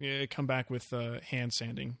probably come back with a hand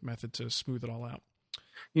sanding method to smooth it all out.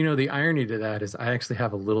 You know, the irony to that is I actually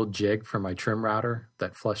have a little jig for my trim router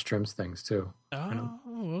that flush trims things too. Oh,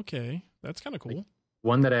 okay. That's kind of cool. Like,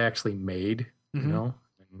 one that I actually made, you know,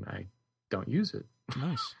 and I don't use it.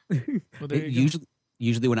 Nice. Well, there you go.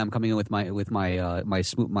 Usually when I'm coming in with my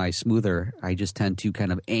smoother, I just tend to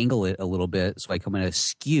kind of angle it a little bit, so I come in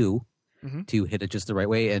askew to hit it just the right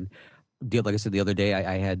way. And like I said the other day,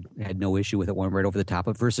 I had no issue with it going right over the top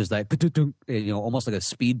of it versus that, you know, almost like a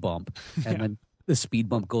speed bump, and then the speed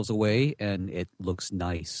bump goes away and it looks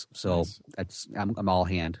nice. So I'm all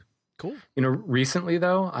hand. Cool. You know, recently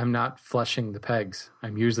though, I'm not flushing the pegs.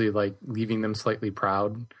 I'm usually like leaving them slightly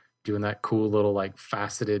proud, doing that cool little like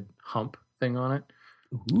faceted hump thing on it.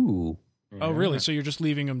 Ooh. Yeah. Oh, really? So you're just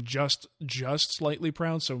leaving them just slightly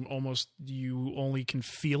proud, so almost you only can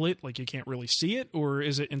feel it, like you can't really see it, or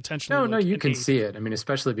is it intentional? No, you can see it. I mean,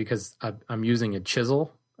 especially because I'm using a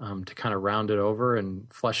chisel to kind of round it over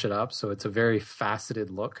and flush it up, so it's a very faceted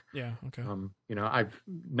look. Yeah. Okay. You know, I'm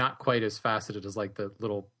not quite as faceted as like the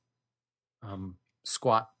little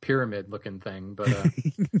squat pyramid looking thing, but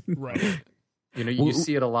right. You know, you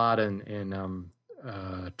see it a lot in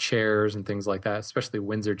chairs and things like that, especially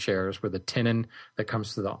Windsor chairs, where the tenon that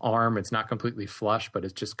comes to the arm, it's not completely flush, but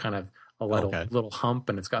it's just kind of a little hump,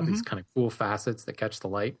 and it's got these kind of cool facets that catch the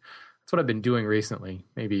light. That's what I've been doing recently.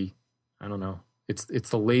 Maybe, I don't know. It's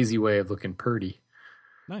the lazy way of looking purdy.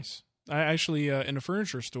 Nice. I actually, in a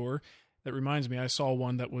furniture store, that reminds me, I saw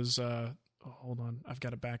one that was, hold on. I've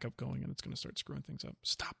got a backup going and it's going to start screwing things up.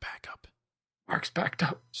 Stop backup. Mark's backed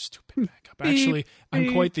up. Stupid backup. Actually,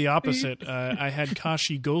 I'm quite the opposite. I had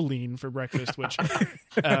Kashi Go Lean for breakfast, which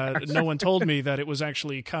no one told me that it was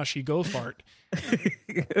actually Kashi Go Fart.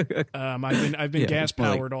 I've been gas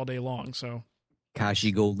powered all day long, so.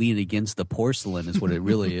 Kashi Go Lean against the porcelain is what it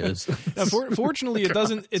really is. Fortunately,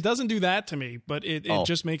 it doesn't do that to me, but it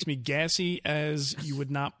just makes me gassy as you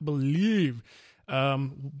would not believe.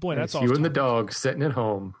 Boy, that's awesome. You and the dog sitting at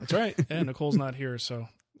home. That's right. And Nicole's not here, so.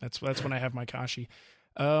 That's when I have my Kashi.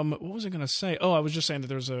 What was I going to say? Oh, I was just saying that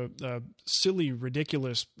there's a silly,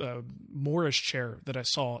 ridiculous Morris chair that I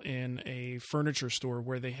saw in a furniture store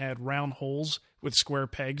where they had round holes with square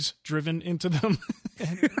pegs driven into them.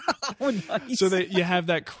 Nice. So that you have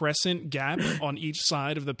that crescent gap on each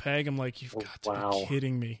side of the peg. I'm like, you've got to be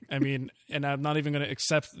kidding me. I mean, and I'm not even going to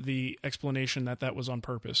accept the explanation that was on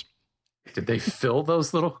purpose. Did they fill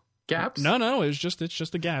those little gaps? No. It's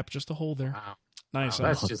just a gap, just a hole there. Wow. Nice. Wow,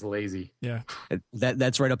 that's just lazy. Yeah.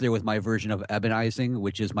 That's right up there with my version of ebonizing,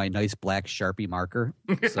 which is my nice black Sharpie marker.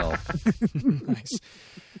 So nice.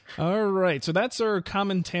 All right. So that's our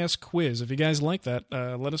common task quiz. If you guys like that,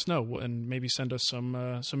 let us know and maybe send us some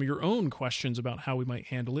of your own questions about how we might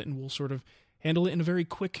handle it, and we'll sort of handle it in a very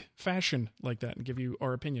quick fashion like that and give you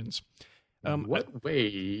our opinions. What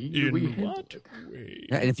way? In what way?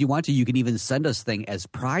 Yeah, and if you want to, you can even send us things as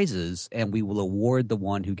prizes, and we will award the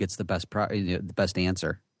one who gets the best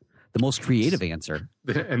answer, the most creative answer.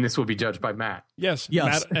 And this will be judged by Matt. Yes.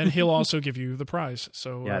 Matt, and he'll also give you the prize.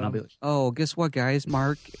 So yeah, and I'll be like, oh, guess what, guys?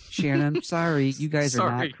 Mark, Shannon, sorry, you guys are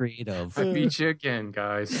not creative. I beat you again,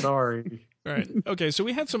 guys. Sorry. Right. Okay, so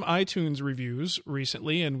we had some iTunes reviews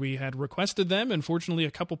recently, and we had requested them, and fortunately a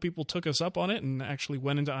couple people took us up on it and actually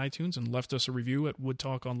went into iTunes and left us a review at Wood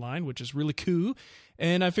Talk Online, which is really cool.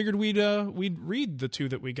 And I figured we'd read the two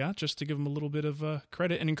that we got just to give them a little bit of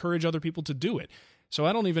credit and encourage other people to do it. So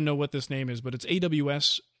I don't even know what this name is, but it's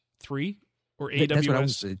AWS 3 or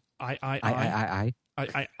AWS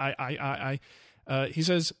I. He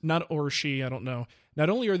says, not or she, I don't know. Not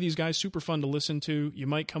only are these guys super fun to listen to, you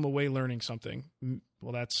might come away learning something.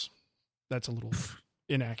 Well, that's a little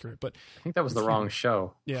inaccurate, but I think that was the wrong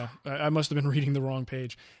show. Yeah, I must have been reading the wrong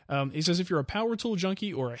page. He says, if you're a power tool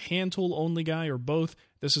junkie or a hand tool only guy or both,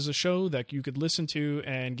 this is a show that you could listen to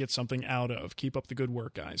and get something out of. Keep up the good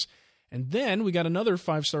work, guys. And then we got another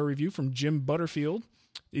 5-star review from Jim Butterfield.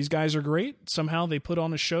 These guys are great. Somehow they put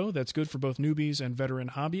on a show that's good for both newbies and veteran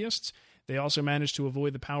hobbyists. They also managed to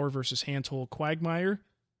avoid the power versus hand tool quagmire,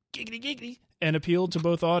 giggity giggity, and appeal to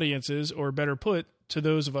both audiences, or better put, to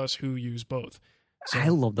those of us who use both. I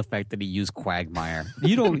love the fact that he used Quagmire.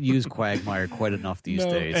 You don't use Quagmire quite enough these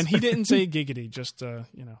days. And he didn't say giggity, just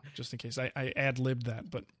just in case. I ad-libbed that,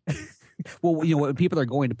 but well, when people are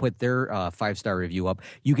going to put their 5-star review up,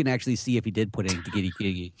 you can actually see if he did put in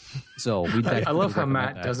giggity. So I love how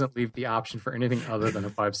Matt doesn't leave the option for anything other than a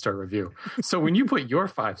 5-star review. So when you put your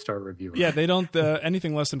 5-star review, they don't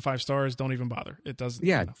anything less than 5 stars. Don't even bother. It doesn't.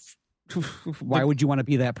 Yeah. Why would you want to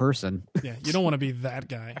be that person? Yeah, you don't want to be that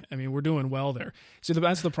guy. I mean, we're doing well there. See,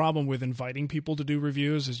 that's the problem with inviting people to do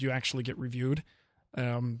reviews is you actually get reviewed,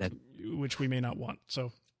 which we may not want.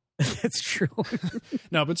 So that's true.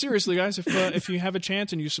 No, but seriously, guys, if you have a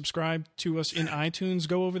chance and you subscribe to us in iTunes,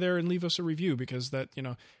 go over there and leave us a review because that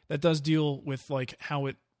does deal with like how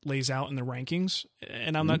it lays out in the rankings.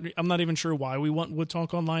 And I'm not even sure why we want Wood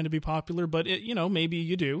Talk Online to be popular, but maybe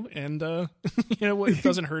you do, and it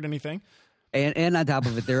doesn't hurt anything. And on top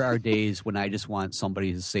of it, there are days when I just want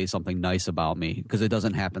somebody to say something nice about me because it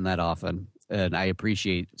doesn't happen that often, and I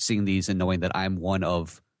appreciate seeing these and knowing that I'm one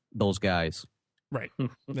of those guys. Right.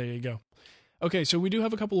 There you go. Okay, so we do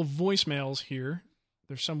have a couple of voicemails here.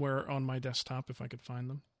 They're somewhere on my desktop if I could find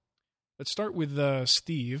them. Let's start with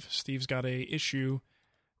Steve. Steve's got a issue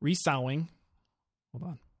resowing. Hold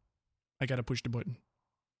on. I got to push the button.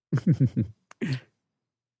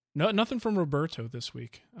 No, nothing from Roberto this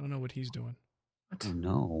week. I don't know what he's doing. Oh,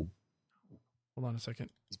 no. Hold on a second.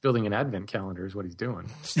 He's building an advent calendar is what he's doing.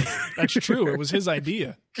 That's true. It was his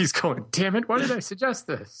idea. He's going, damn it, why did I suggest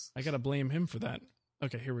this? I got to blame him for that.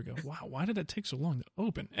 Okay, here we go. Wow, why did it take so long to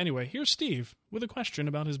open? Anyway, here's Steve with a question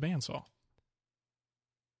about his bandsaw.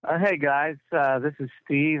 Hey, guys. This is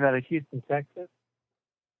Steve out of Houston, Texas.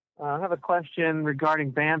 I have a question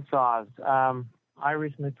regarding bandsaws. I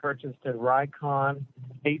recently purchased a Rikon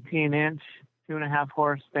 18-inch,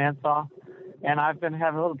 2.5-horse bandsaw, and I've been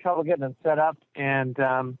having a little trouble getting it set up, and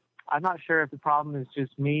I'm not sure if the problem is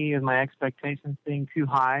just me and my expectations being too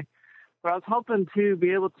high, but I was hoping to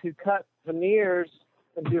be able to cut veneers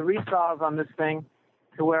and do resaws on this thing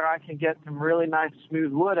to where I can get some really nice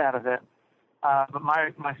smooth wood out of it. But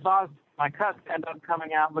my cuts end up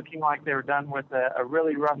coming out looking like they were done with a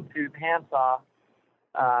really rough tooth handsaw.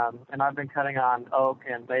 And I've been cutting on oak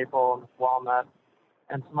and maple and walnut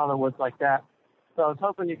and some other woods like that. So I was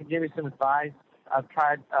hoping you could give me some advice. I've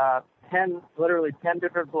tried 10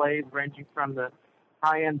 different blades ranging from the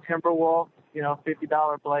high-end Timberwolf,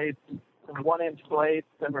 $50 blades, some 1-inch blades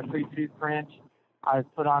that were 3/2 French.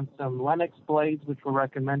 I've put on some Lennox blades, which were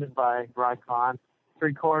recommended by Rikon,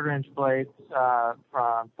 3/4-inch blades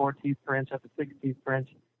from 4/2 French up to 6/2 French,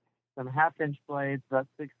 some 1/2-inch blades, about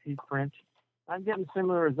 6/2 French. I'm getting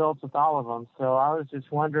similar results with all of them, so I was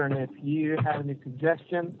just wondering if you have any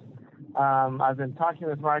suggestions. I've been talking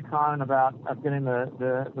with Rikon about getting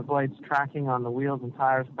the blades tracking on the wheels and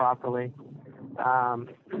tires properly,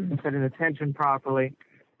 setting the tension properly,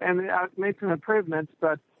 and I've made some improvements,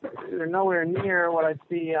 but they're nowhere near what I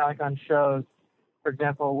see like on shows. For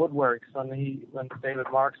example, Woodworks, when David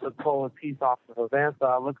Marks would pull a piece off of a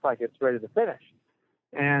bandsaw, it looks like it's ready to finish.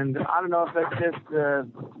 And I don't know if that's just the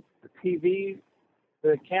TV,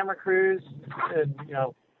 the camera crews,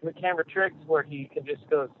 the camera tricks where he can just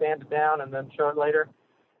go sand it down and then show it later,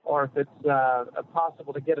 or if it's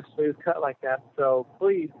possible to get a smooth cut like that. So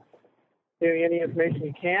please give me any information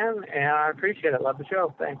you can, and I appreciate it. Love the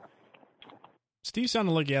show. Thanks. Steve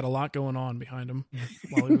sounded like he had a lot going on behind him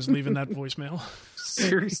while he was leaving that voicemail.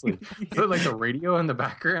 Seriously. Is it like the radio in the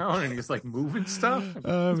background and he's like moving stuff?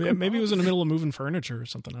 Maybe he was in the middle of moving furniture or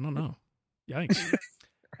something. I don't know. Yikes.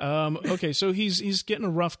 Okay, so he's getting a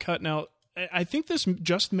rough cut. Now, I think this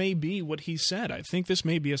just may be what he said. I think this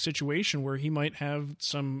may be a situation where he might have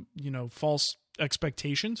some, false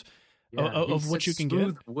expectations of what you can get.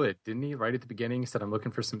 Smooth wood, didn't he? Right at the beginning, he said, "I'm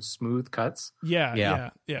looking for some smooth cuts." Yeah.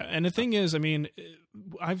 And the thing is, I mean,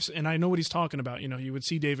 I know what he's talking about. You would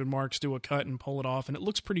see David Marks do a cut and pull it off, and it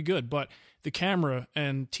looks pretty good. But the camera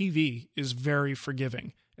and TV is very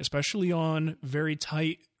forgiving, especially on very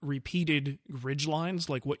tight, repeated ridge lines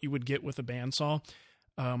like what you would get with a bandsaw.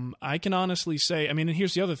 I can honestly say, I mean, and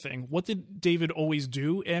here's the other thing. What did David always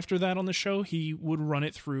do after that on the show? He would run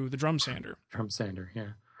it through the drum sander. Yeah.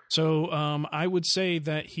 So I would say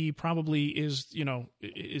that he probably is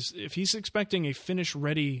if he's expecting a finish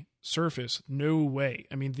ready surface, no way.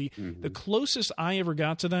 I mean, the closest I ever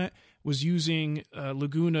got to that was using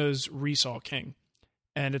Laguna's Resaw King.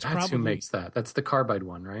 And that's probably who makes that. That's the carbide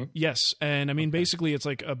one, right? Yes, and I mean basically it's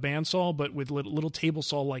like a bandsaw, but with little table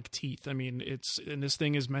saw like teeth. I mean, and this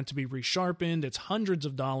thing is meant to be resharpened. It's hundreds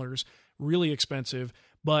of dollars, really expensive.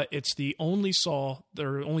 but it's the only saw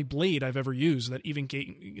or only blade I've ever used that even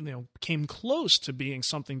came close to being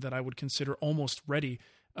something that I would consider almost ready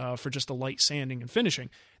for just a light sanding and finishing.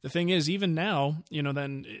 The thing is, even now,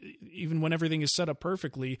 then even when everything is set up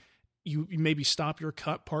perfectly, you maybe stop your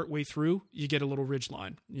cut partway through, you get a little ridge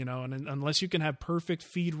line, and unless you can have perfect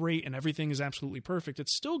feed rate and everything is absolutely perfect,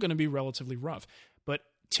 it's still going to be relatively rough. But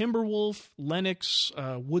Timberwolf, Lennox,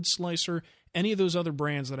 Wood Slicer, any of those other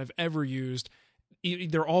brands that I've ever used,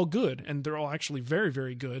 they're all good, and they're all actually very,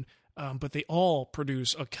 very good, but they all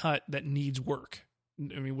produce a cut that needs work.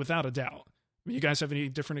 I mean, without a doubt. You guys have any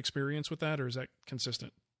different experience with that, or is that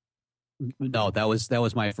consistent? No, that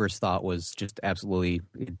was my first thought, was just absolutely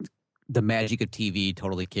the magic of TV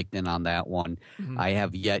totally kicked in on that one. Mm-hmm. I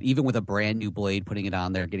have yet, even with a brand new blade, putting it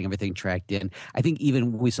on there, getting everything tracked in. I think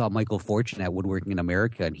even we saw Michael Fortune at Woodworking in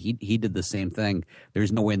America, and he did the same thing.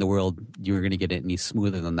 There's no way in the world you were going to get it any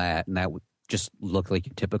smoother than that, and that just looked like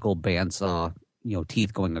a typical bandsaw,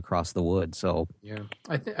 teeth going across the wood. So yeah,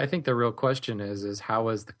 I think the real question is how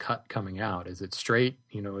is the cut coming out? Is it straight?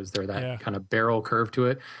 Is there that kind of barrel curve to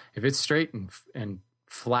it? If it's straight and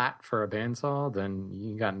flat for a bandsaw, then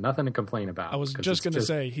you got nothing to complain about. I was just going to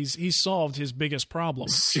say he's solved his biggest problem.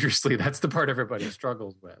 Seriously, that's the part everybody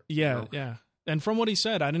struggles with. Yeah, yeah. And from what he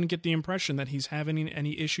said, I didn't get the impression that he's having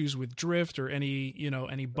any issues with drift or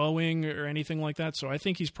any bowing or anything like that. So I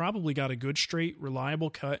think he's probably got a good, straight, reliable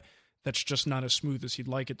cut that's just not as smooth as he'd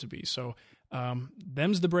like it to be. So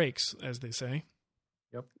them's the breaks, as they say.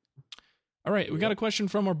 Yep. All right, we got a question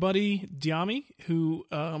from our buddy Diami, who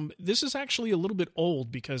this is actually a little bit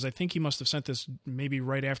old because I think he must have sent this maybe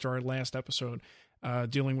right after our last episode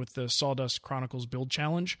dealing with the Sawdust Chronicles Build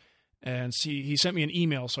Challenge. And he sent me an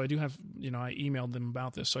email, so I do have, I emailed them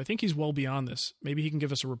about this. So I think he's well beyond this. Maybe he can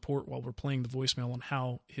give us a report while we're playing the voicemail on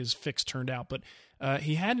how his fix turned out. But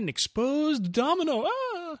he had an exposed domino.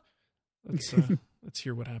 Let's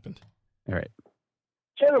hear what happened. All right.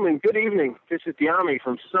 Gentlemen, good evening. This is Diami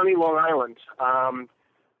from sunny Long Island.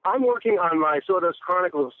 I'm working on my Sawdust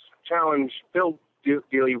Chronicles Challenge Build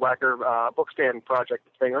Dealy Whacker bookstand project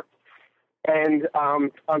thinger. And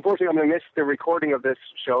unfortunately, I'm going to miss the recording of this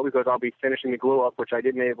show because I'll be finishing the glue up, which I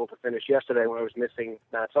didn't able to finish yesterday when I was missing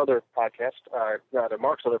Matt's other podcast, rather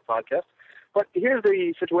Mark's other podcast. But here's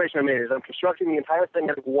the situation I'm in: is I'm constructing the entire thing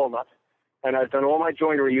out of walnut, and I've done all my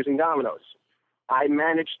joinery using dominoes. I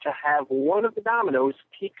managed to have one of the dominoes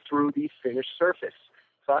peek through the finished surface.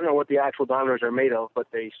 So I don't know what the actual dominoes are made of, but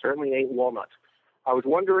they certainly ain't walnut. I was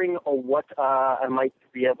wondering what I might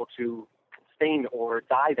be able to stain or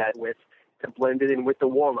dye that with to blend it in with the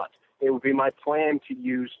walnut. It would be my plan to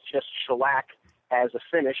use just shellac as a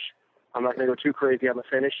finish. I'm not going to go too crazy on the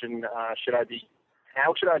finish. And how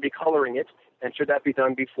should I be coloring it? And should that be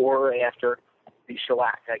done before or after the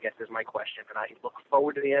shellac, I guess, is my question. And I look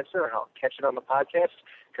forward to the answer, and I'll catch it on the podcast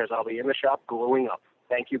because I'll be in the shop gluing up.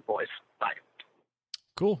 Thank you, boys. Bye.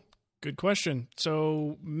 Cool. Good question.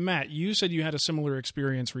 So, Matt, you said you had a similar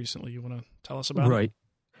experience recently. You want to tell us about it? Right.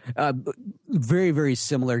 Very, very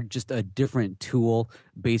similar, just a different tool.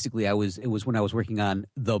 Basically, it was when I was working on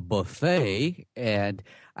the buffet and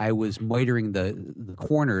I was mitering the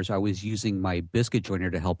corners. I was using my biscuit joiner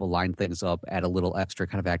to help align things up, add a little extra,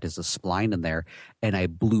 kind of act as a spline in there, and I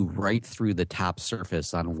blew right through the top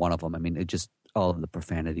surface on one of them. I mean, it just all of the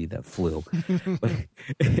profanity that flew. But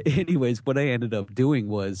anyways, what I ended up doing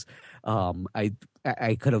was I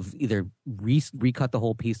could have either recut the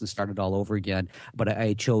whole piece and started all over again, but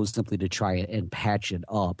I chose simply to try and patch it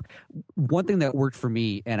up. One thing that worked for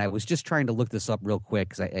me, and I was just trying to look this up real quick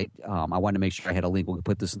because I wanted to make sure I had a link. We could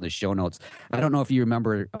put this in the show notes. I don't know if you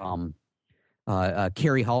remember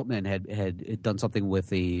Carrie Haltman had done something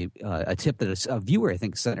with a tip that a viewer, I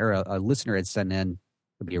think, sent, or a listener had sent in,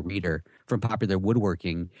 to be a reader, from Popular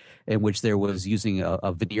Woodworking, in which there was using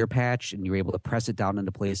a veneer patch, and you were able to press it down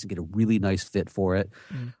into place and get a really nice fit for it.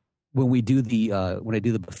 Mm. When I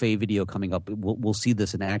do the buffet video coming up, we'll see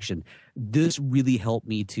this in action. This really helped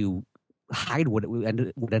me to hide what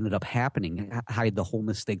ended up happening, hide the whole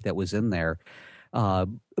mistake that was in there. But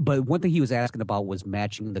one thing he was asking about was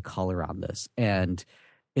matching the color on this, and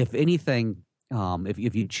if anything,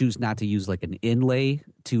 if you choose not to use like an inlay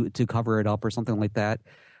to cover it up or something like that,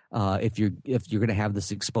 if you're going to have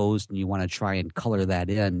this exposed and you want to try and color that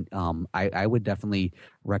in, I would definitely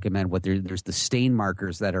recommend there's the stain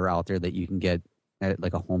markers that are out there that you can get at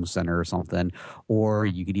like a home center or something, or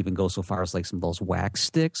you could even go so far as like some of those wax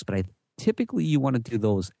sticks. But typically you want to do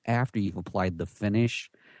those after you've applied the finish.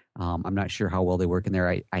 I'm not sure how well they work in there.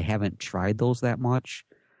 I haven't tried those that much.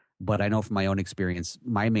 But I know from my own experience,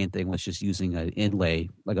 my main thing was just using an inlay,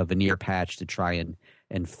 like a veneer patch, to try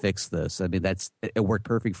and fix this. I mean, it worked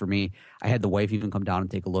perfect for me. I had the wife even come down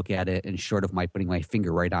and take a look at it, and short of my putting my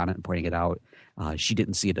finger right on it and pointing it out, she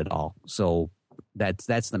didn't see it at all. So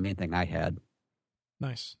that's the main thing I had.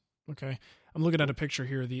 Nice. Okay. I'm looking at a picture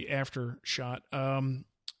here, the after shot.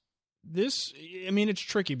 This, I mean, it's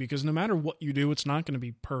tricky because no matter what you do, it's not going to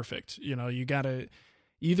be perfect. You know, you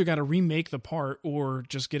either got to remake the part or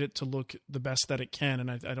just get it to look the best that it can. And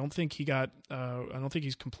I don't think I don't think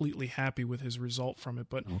he's completely happy with his result from it.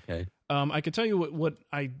 But okay. I could tell you what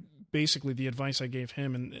basically the advice I gave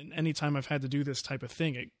him. And anytime I've had to do this type of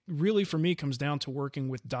thing, it really for me comes down to working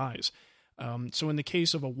with dyes. So in the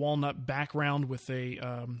case of a walnut background with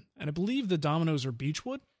and I believe the dominoes are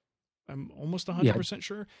beechwood. I'm almost 100%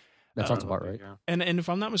 sure. That sounds about right. Yeah. And if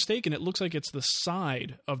I'm not mistaken, it looks like it's the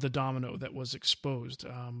side of the domino that was exposed.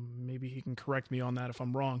 Maybe he can correct me on that if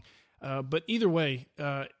I'm wrong. But either way,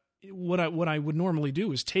 what I would normally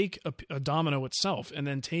do is take a domino itself and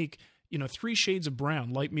then take 3 shades of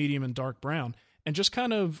brown, light, medium, and dark brown, and just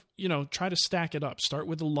kind of try to stack it up. Start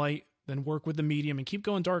with the light, then work with the medium, and keep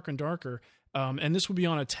going darker and darker. And this would be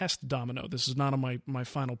on a test domino. This is not on my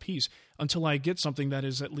final piece until I get something that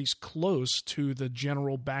is at least close to the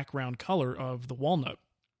general background color of the walnut.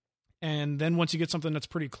 And then once you get something that's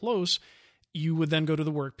pretty close, you would then go to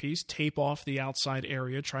the workpiece, tape off the outside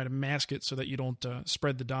area, try to mask it so that you don't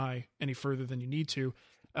spread the dye any further than you need to.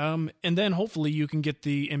 And then hopefully you can get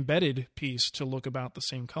the embedded piece to look about the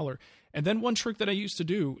same color. And then one trick that I used to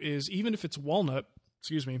do is even if it's walnut,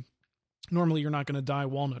 normally you're not going to dye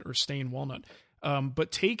walnut or stain walnut,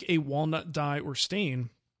 but take a walnut dye or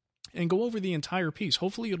stain and go over the entire piece.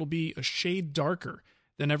 Hopefully it'll be a shade darker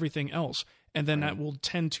than everything else, and then that will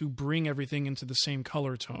tend to bring everything into the same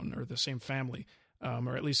color tone or the same family,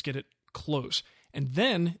 or at least get it close. And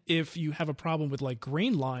then if you have a problem with like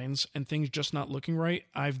grain lines and things just not looking right,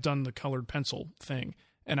 I've done the colored pencil thing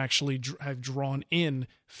and actually have drawn in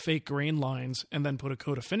fake grain lines and then put a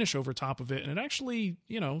coat of finish over top of it. And it actually,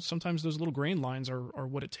 sometimes those little grain lines are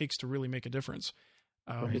what it takes to really make a difference.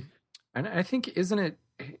 Right. And I think, isn't it,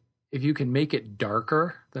 if you can make it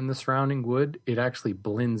darker than the surrounding wood, it actually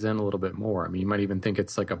blends in a little bit more. I mean, you might even think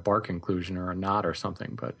it's like a bark inclusion or a knot or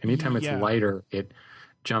something, but anytime it's lighter, it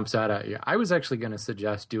jumps out at you. I was actually going to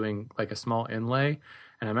suggest doing like a small inlay.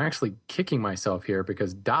 And I'm actually kicking myself here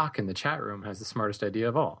because Doc in the chat room has the smartest idea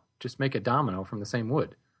of all. Just make a domino from the same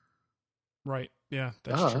wood. Right. Yeah,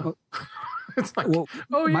 that's true. It's like,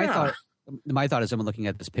 my thought as I'm looking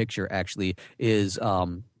at this picture actually is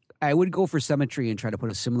I would go for symmetry and try to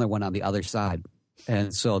put a similar one on the other side.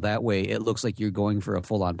 And so that way it looks like you're going for a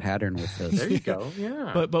full-on pattern with this. There you go.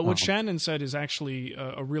 Yeah. But what Shannon said is actually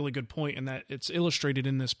a really good point, in that it's illustrated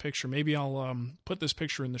in this picture. Maybe I'll put this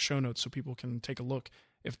picture in the show notes so people can take a look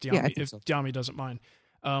if Dyami doesn't mind.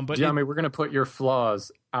 But Dyami, we're going to put your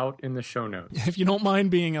flaws out in the show notes. If you don't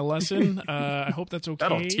mind being a lesson, I hope that's okay.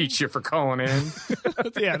 That'll teach you for calling in.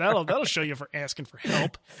 Yeah, that'll show you for asking for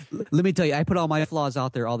help. Let me tell you, I put all my flaws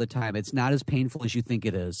out there all the time. It's not as painful as you think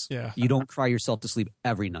it is. Yeah. You don't cry yourself to sleep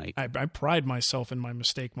every night. I pride myself in my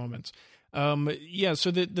mistake moments. So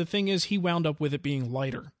the thing is, he wound up with it being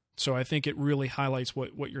lighter. So I think it really highlights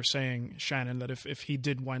what you're saying, Shannon, that if he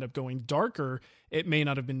did wind up going darker, it may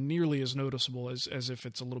not have been nearly as noticeable as if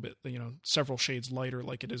it's a little bit, several shades lighter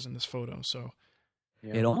like it is in this photo. So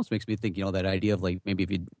yeah. It almost makes me think, that idea of like maybe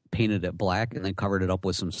if you painted it black and then covered it up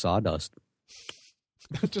with some sawdust.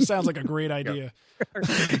 It just sounds like a great idea.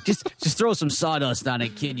 just throw some sawdust on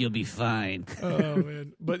it, kid. You'll be fine. Oh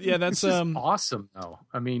man, but yeah, that's awesome though.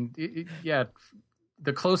 I mean,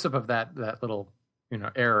 the close up of that little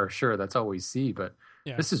error, sure, that's all we see, but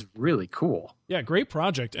this is really cool. Yeah, great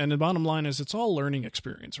project. And the bottom line is it's all learning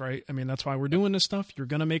experience, right? I mean, that's why we're doing this stuff. You're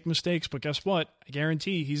going to make mistakes, but guess what? I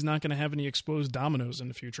guarantee he's not going to have any exposed dominoes in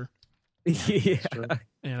the future. Yeah.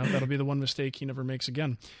 That'll be the one mistake he never makes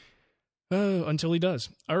again. Until he does.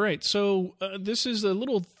 All right, so this is a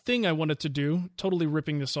little thing I wanted to do, totally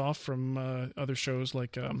ripping this off from other shows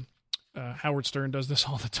like Howard Stern does this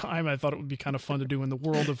all the time. I thought it would be kind of fun to do in the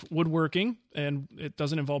world of woodworking, and it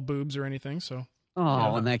doesn't involve boobs or anything. So,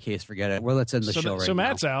 in that case, forget it. Well, let's end the show right now. So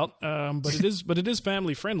Matt's out, but it is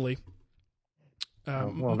family friendly.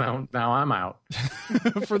 Now I'm out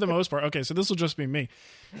for the most part. Okay, so this will just be me.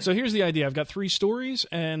 So here's the idea: I've got 3 stories,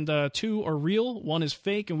 and 2 are real. 1 is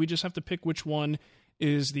fake, and we just have to pick which one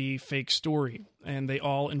is the fake story. And they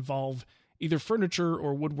all involve either furniture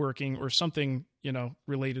or woodworking or something,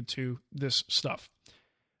 related to this stuff.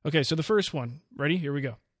 Okay, so the first one. Ready? Here we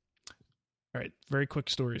go. All right, very quick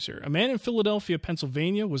stories here. A man in Philadelphia,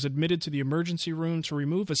 Pennsylvania, was admitted to the emergency room to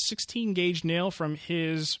remove a 16-gauge nail from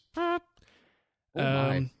his...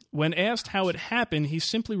 When asked how it happened, he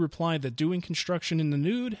simply replied that doing construction in the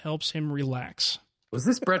nude helps him relax. Was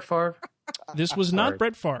this Brett Favre? This was not Sorry.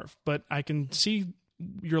 Brett Favre, but I can see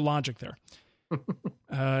your logic there.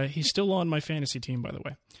 He's still on my fantasy team, by the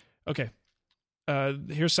way. Okay,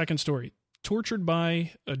 here's second story. Tortured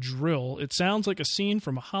by a drill. It sounds like a scene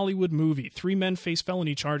from a Hollywood movie. 3 men face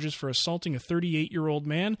felony charges for assaulting a 38-year-old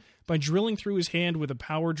man by drilling through his hand with a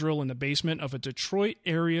power drill in the basement of a Detroit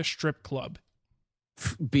area strip club.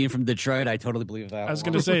 Being from Detroit, I totally believe that. I was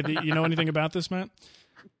going to say, you know anything about this, Matt?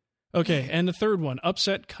 Okay, and the third one.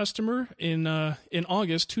 Upset customer. In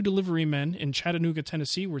August, 2 delivery men in Chattanooga,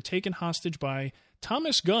 Tennessee were taken hostage by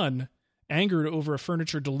Thomas Gunn, angered over a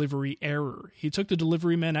furniture delivery error. He took the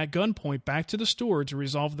delivery men at gunpoint back to the store to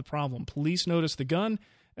resolve the problem. Police noticed the gun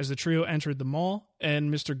as the trio entered the mall,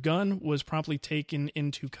 and Mr. Gunn was promptly taken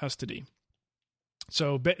into custody.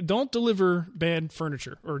 So don't deliver bad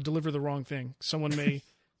furniture or deliver the wrong thing. Someone may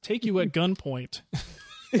take you at gunpoint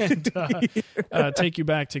and take you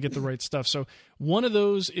back to get the right stuff. So one of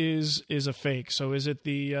those is a fake. So is it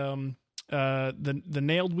the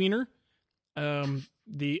nailed wiener,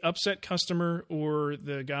 the upset customer, or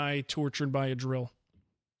the guy tortured by a drill?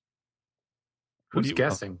 Who's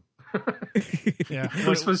guessing? Yeah,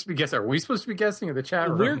 We're supposed to be guessing. Are we supposed to be guessing in the chat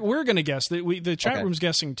room? We're going to guess. The chat Okay. room's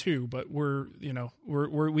guessing too, but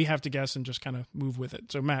we have to guess and just kind of move with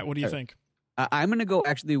it. So Matt, what do you think? I'm going to go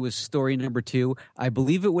actually with story number 2. I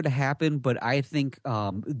believe it would happen, but I think,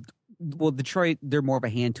 Detroit, they're more of a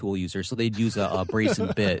hand tool user, so they'd use a brace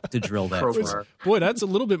and bit to drill that. Crowbar. Boy, that's a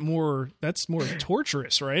little bit more. That's more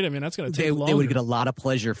torturous, right? I mean, that's going to take They longer. would get a lot of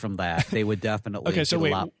pleasure from that. They would definitely. Okay, so get a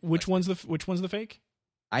wait, lot. which one's the fake?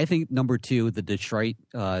 I think number 2, the Detroit,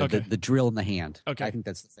 Okay. the drill in the hand. Okay. I think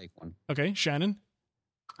that's the fake one. Okay, Shannon.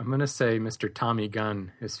 I'm going to say Mr. Tommy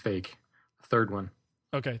Gunn is fake. The third one.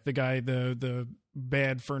 Okay, the guy, the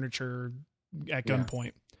bad furniture at Yeah.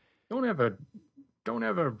 gunpoint. Don't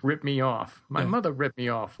ever rip me off. My Yeah. mother ripped me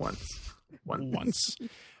off once. Once.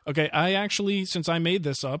 Okay, I actually, since I made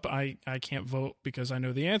this up, I can't vote because I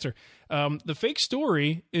know the answer. The fake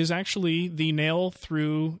story is actually the nail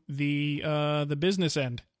through the business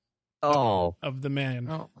end Oh, of the man.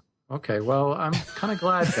 Oh, okay. Well, I'm kind of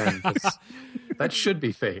glad then. 'Cause that should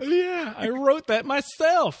be fake. Yeah, I wrote that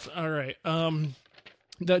myself. All right.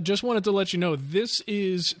 That just wanted to let you know this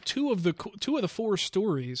is two of the 4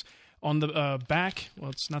 stories on the back. Well,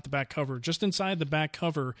 it's not the back cover, just inside the back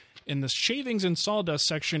cover in the shavings and sawdust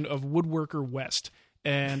section of Woodworker West.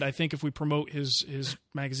 And I think if we promote his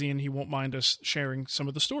magazine, he won't mind us sharing some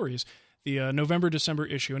of the stories. The November-December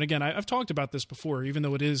issue. And again, I've talked about this before, even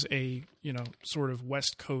though it is a sort of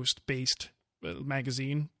West Coast based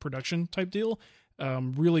magazine production type deal.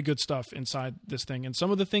 Really good stuff inside this thing. And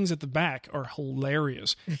some of the things at the back are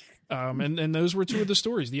hilarious. And those were 2 of the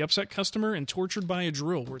stories. The upset customer and tortured by a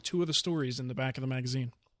drill were 2 of the stories in the back of the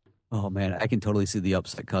magazine. oh man, I can totally see the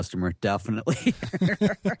upset customer. Definitely.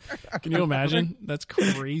 Can you imagine? That's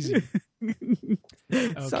crazy.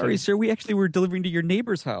 Okay. Sorry, sir. We actually were delivering to your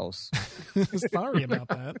neighbor's house. Sorry about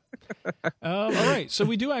that. All right. So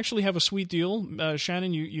we do actually have a sweet deal.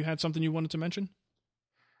 Shannon, you had something you wanted to mention?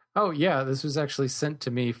 Oh, yeah. This was actually sent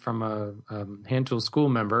to me from a Hand Tool School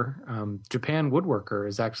member. Japan Woodworker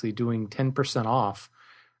is actually doing 10% off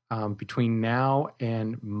between now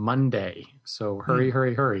and Monday. So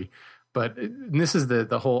hurry. But this is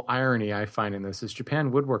the whole irony I find in this is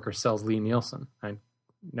Japan Woodworker sells Lee Nielsen. I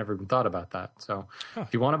never even thought about that. So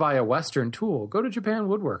if you want to buy a Western tool, go to Japan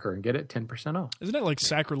Woodworker and get it 10% off. Isn't it like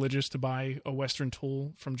sacrilegious to buy a Western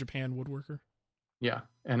tool from Japan Woodworker? Yeah.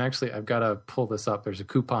 And actually, I've got to pull this up. There's a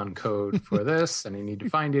coupon code for this, and I need to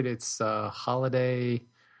find it. It's holiday,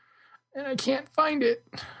 and I can't find it.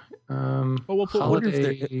 Well, we'll put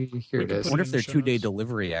holiday. Here it I is. I wonder in if the their show 2-day notes.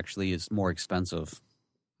 delivery actually is more expensive.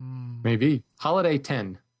 Maybe. Holiday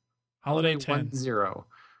 10. Holiday 10. 10.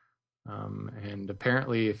 And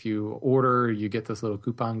apparently, if you order, you get this little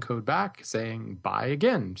coupon code back saying buy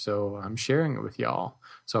again. So I'm sharing it with y'all.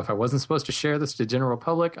 So if I wasn't supposed to share this to general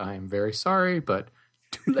public, I am very sorry, but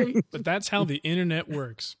too late. But that's how the internet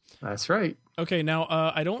works. That's right. Okay, now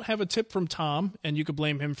I don't have a tip from Tom, and you could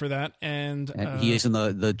blame him for that. And He is in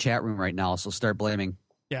the chat room right now, so start blaming.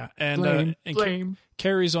 yeah, and Blame.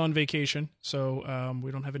 Carrie's on vacation, so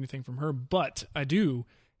we don't have anything from her. But I do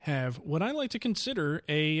have what I like to consider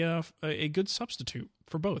a good substitute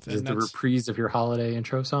for both. Is it And the that's reprise of your holiday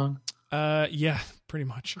intro song? yeah, pretty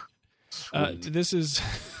much. This is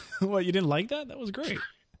what, you didn't like that? That was great.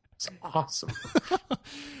 That's awesome.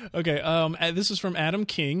 Okay, this is from Adam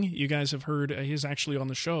King. You guys have heard he's actually on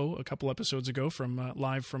the show a couple episodes ago from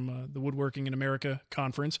live from the Woodworking in America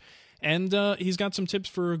conference, and he's got some tips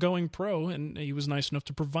for going pro, and he was nice enough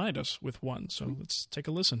to provide us with one. So let's take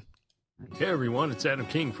a listen. Hey everyone, it's Adam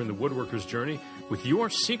King from The Woodworker's Journey with your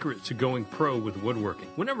secret to going pro with woodworking.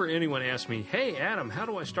 Whenever anyone asks me, hey Adam, how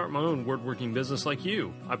do I start my own woodworking business like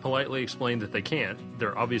you? I politely explain that they can't,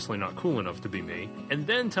 they're obviously not cool enough to be me, and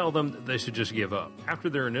then tell them that they should just give up. After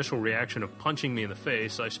their initial reaction of punching me in the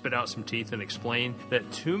face, I spit out some teeth and explain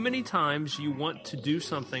that too many times you want to do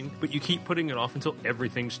something, but you keep putting it off until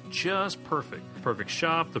everything's just perfect. The perfect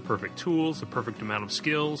shop, the perfect tools, the perfect amount of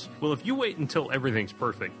skills. Well, if you wait until everything's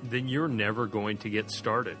perfect, then you're never going to get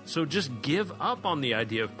started. So just give up on the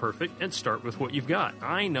idea of perfect and start with what you've got.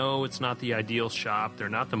 I know it's not the ideal shop, they're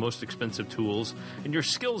not the most expensive tools, and your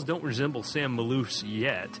skills don't resemble Sam Malouf's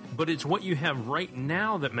yet, but it's what you have right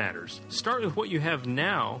now that matters. Start with what you have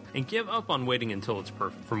now and give up on waiting until it's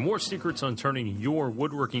perfect. For more secrets on turning your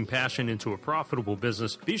woodworking passion into a profitable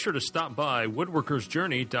business, be sure to stop by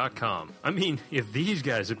woodworkersjourney.com. I mean, if these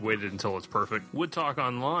guys had waited until it's perfect, Wood Talk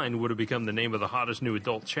Online would have become the name of the hottest new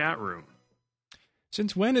adult chat room.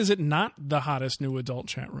 Since when is it not the hottest new adult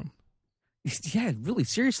chat room? Yeah, really,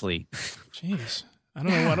 seriously. Jeez. I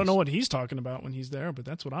don't know. I don't know what he's talking about when he's there, but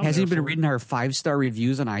that's what I'm. Has he been for. reading our 5-star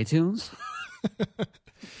reviews on iTunes?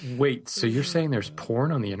 Wait, so you're saying there's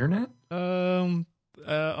porn on the internet? On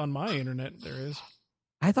my internet, there is.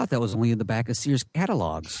 I thought that was only in the back of Sears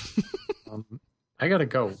catalogs. I gotta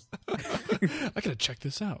go. I gotta check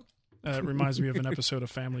this out. It reminds me of an episode of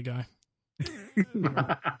Family Guy.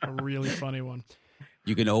 A really funny one.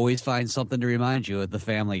 You can always find something to remind you of the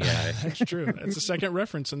Family Guy. That's true. That's the second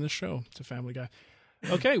reference in this show to Family Guy.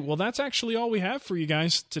 Okay, well, that's actually all we have for you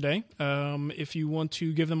guys today. If you want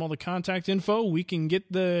to give them all the contact info, we can get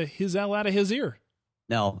his L out of his ear.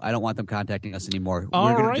 No, I don't want them contacting us anymore. All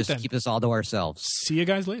We're going right, to just then. keep this all to ourselves. See you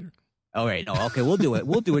guys later. All right. No, okay, we'll do it.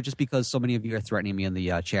 We'll do it just because so many of you are threatening me in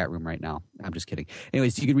the chat room right now. I'm just kidding.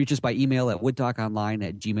 Anyways, you can reach us by email at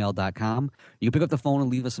woodtalkonline@gmail.com. You can pick up the phone and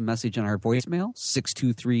leave us a message on our voicemail,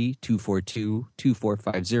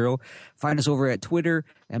 623-242-2450. Find us over at Twitter,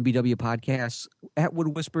 MBW Podcasts, at Wood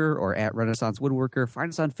Whisperer, or at Renaissance Woodworker. Find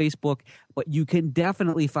us on Facebook, but you can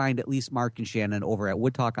definitely find at least Mark and Shannon over at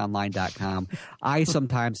woodtalkonline.com. I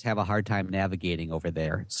sometimes have a hard time navigating over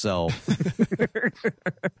there, so...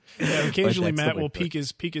 Yeah, occasionally that's Matt the way will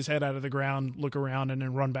to peek his head out of the ground, look around, and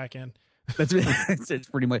then run back in. It's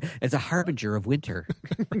pretty much, it's a harbinger of winter.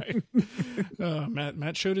 Right.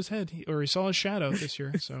 Matt showed his head, he saw his shadow this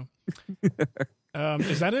year. So,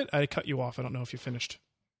 is that it? I cut you off. I don't know if you finished.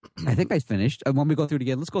 I think I finished. Want me to go through it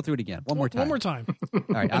again? Let's go through it again. One more time. One more time. All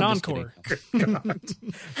right, An I'm just encore. kidding.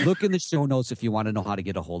 Look in the show notes if you want to know how to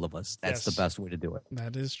get a hold of us. That's Yes. the best way to do it.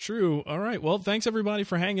 That is true. All right. Well, thanks everybody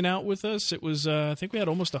for hanging out with us. It was, I think we had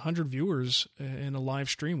almost 100 viewers in a live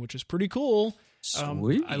stream, which is pretty cool.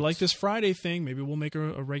 Sweet. I like this Friday thing. Maybe we'll make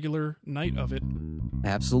a regular night of it.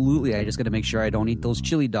 Absolutely. I just got to make sure I don't eat those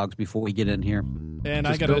chili dogs before we get in here. And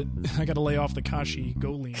Just I gotta lay off the Kashi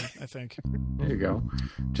Go Lean, I think. There you go.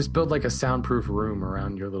 Just build like a soundproof room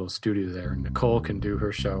around your little studio there, and Nicole can do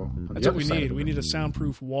her show. On That's the what we other side need. of We it. need a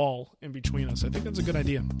soundproof wall in between us. I think that's a good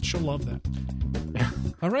idea. She'll love that.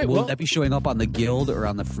 All right. Will Well, that be showing up on the Guild or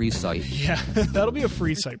on the free site? yeah, that'll be a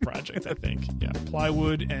free site project, I think. Yeah,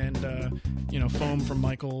 plywood and foam from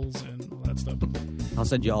Michaels and all that stuff. I'll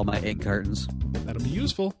send you all my egg cartons. That'll be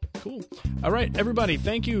useful. Cool. All right, everybody.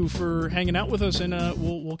 Thank you for hanging out with us, and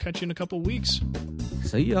we'll catch you in a couple weeks.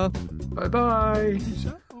 See ya. Bye bye. Peace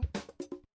out.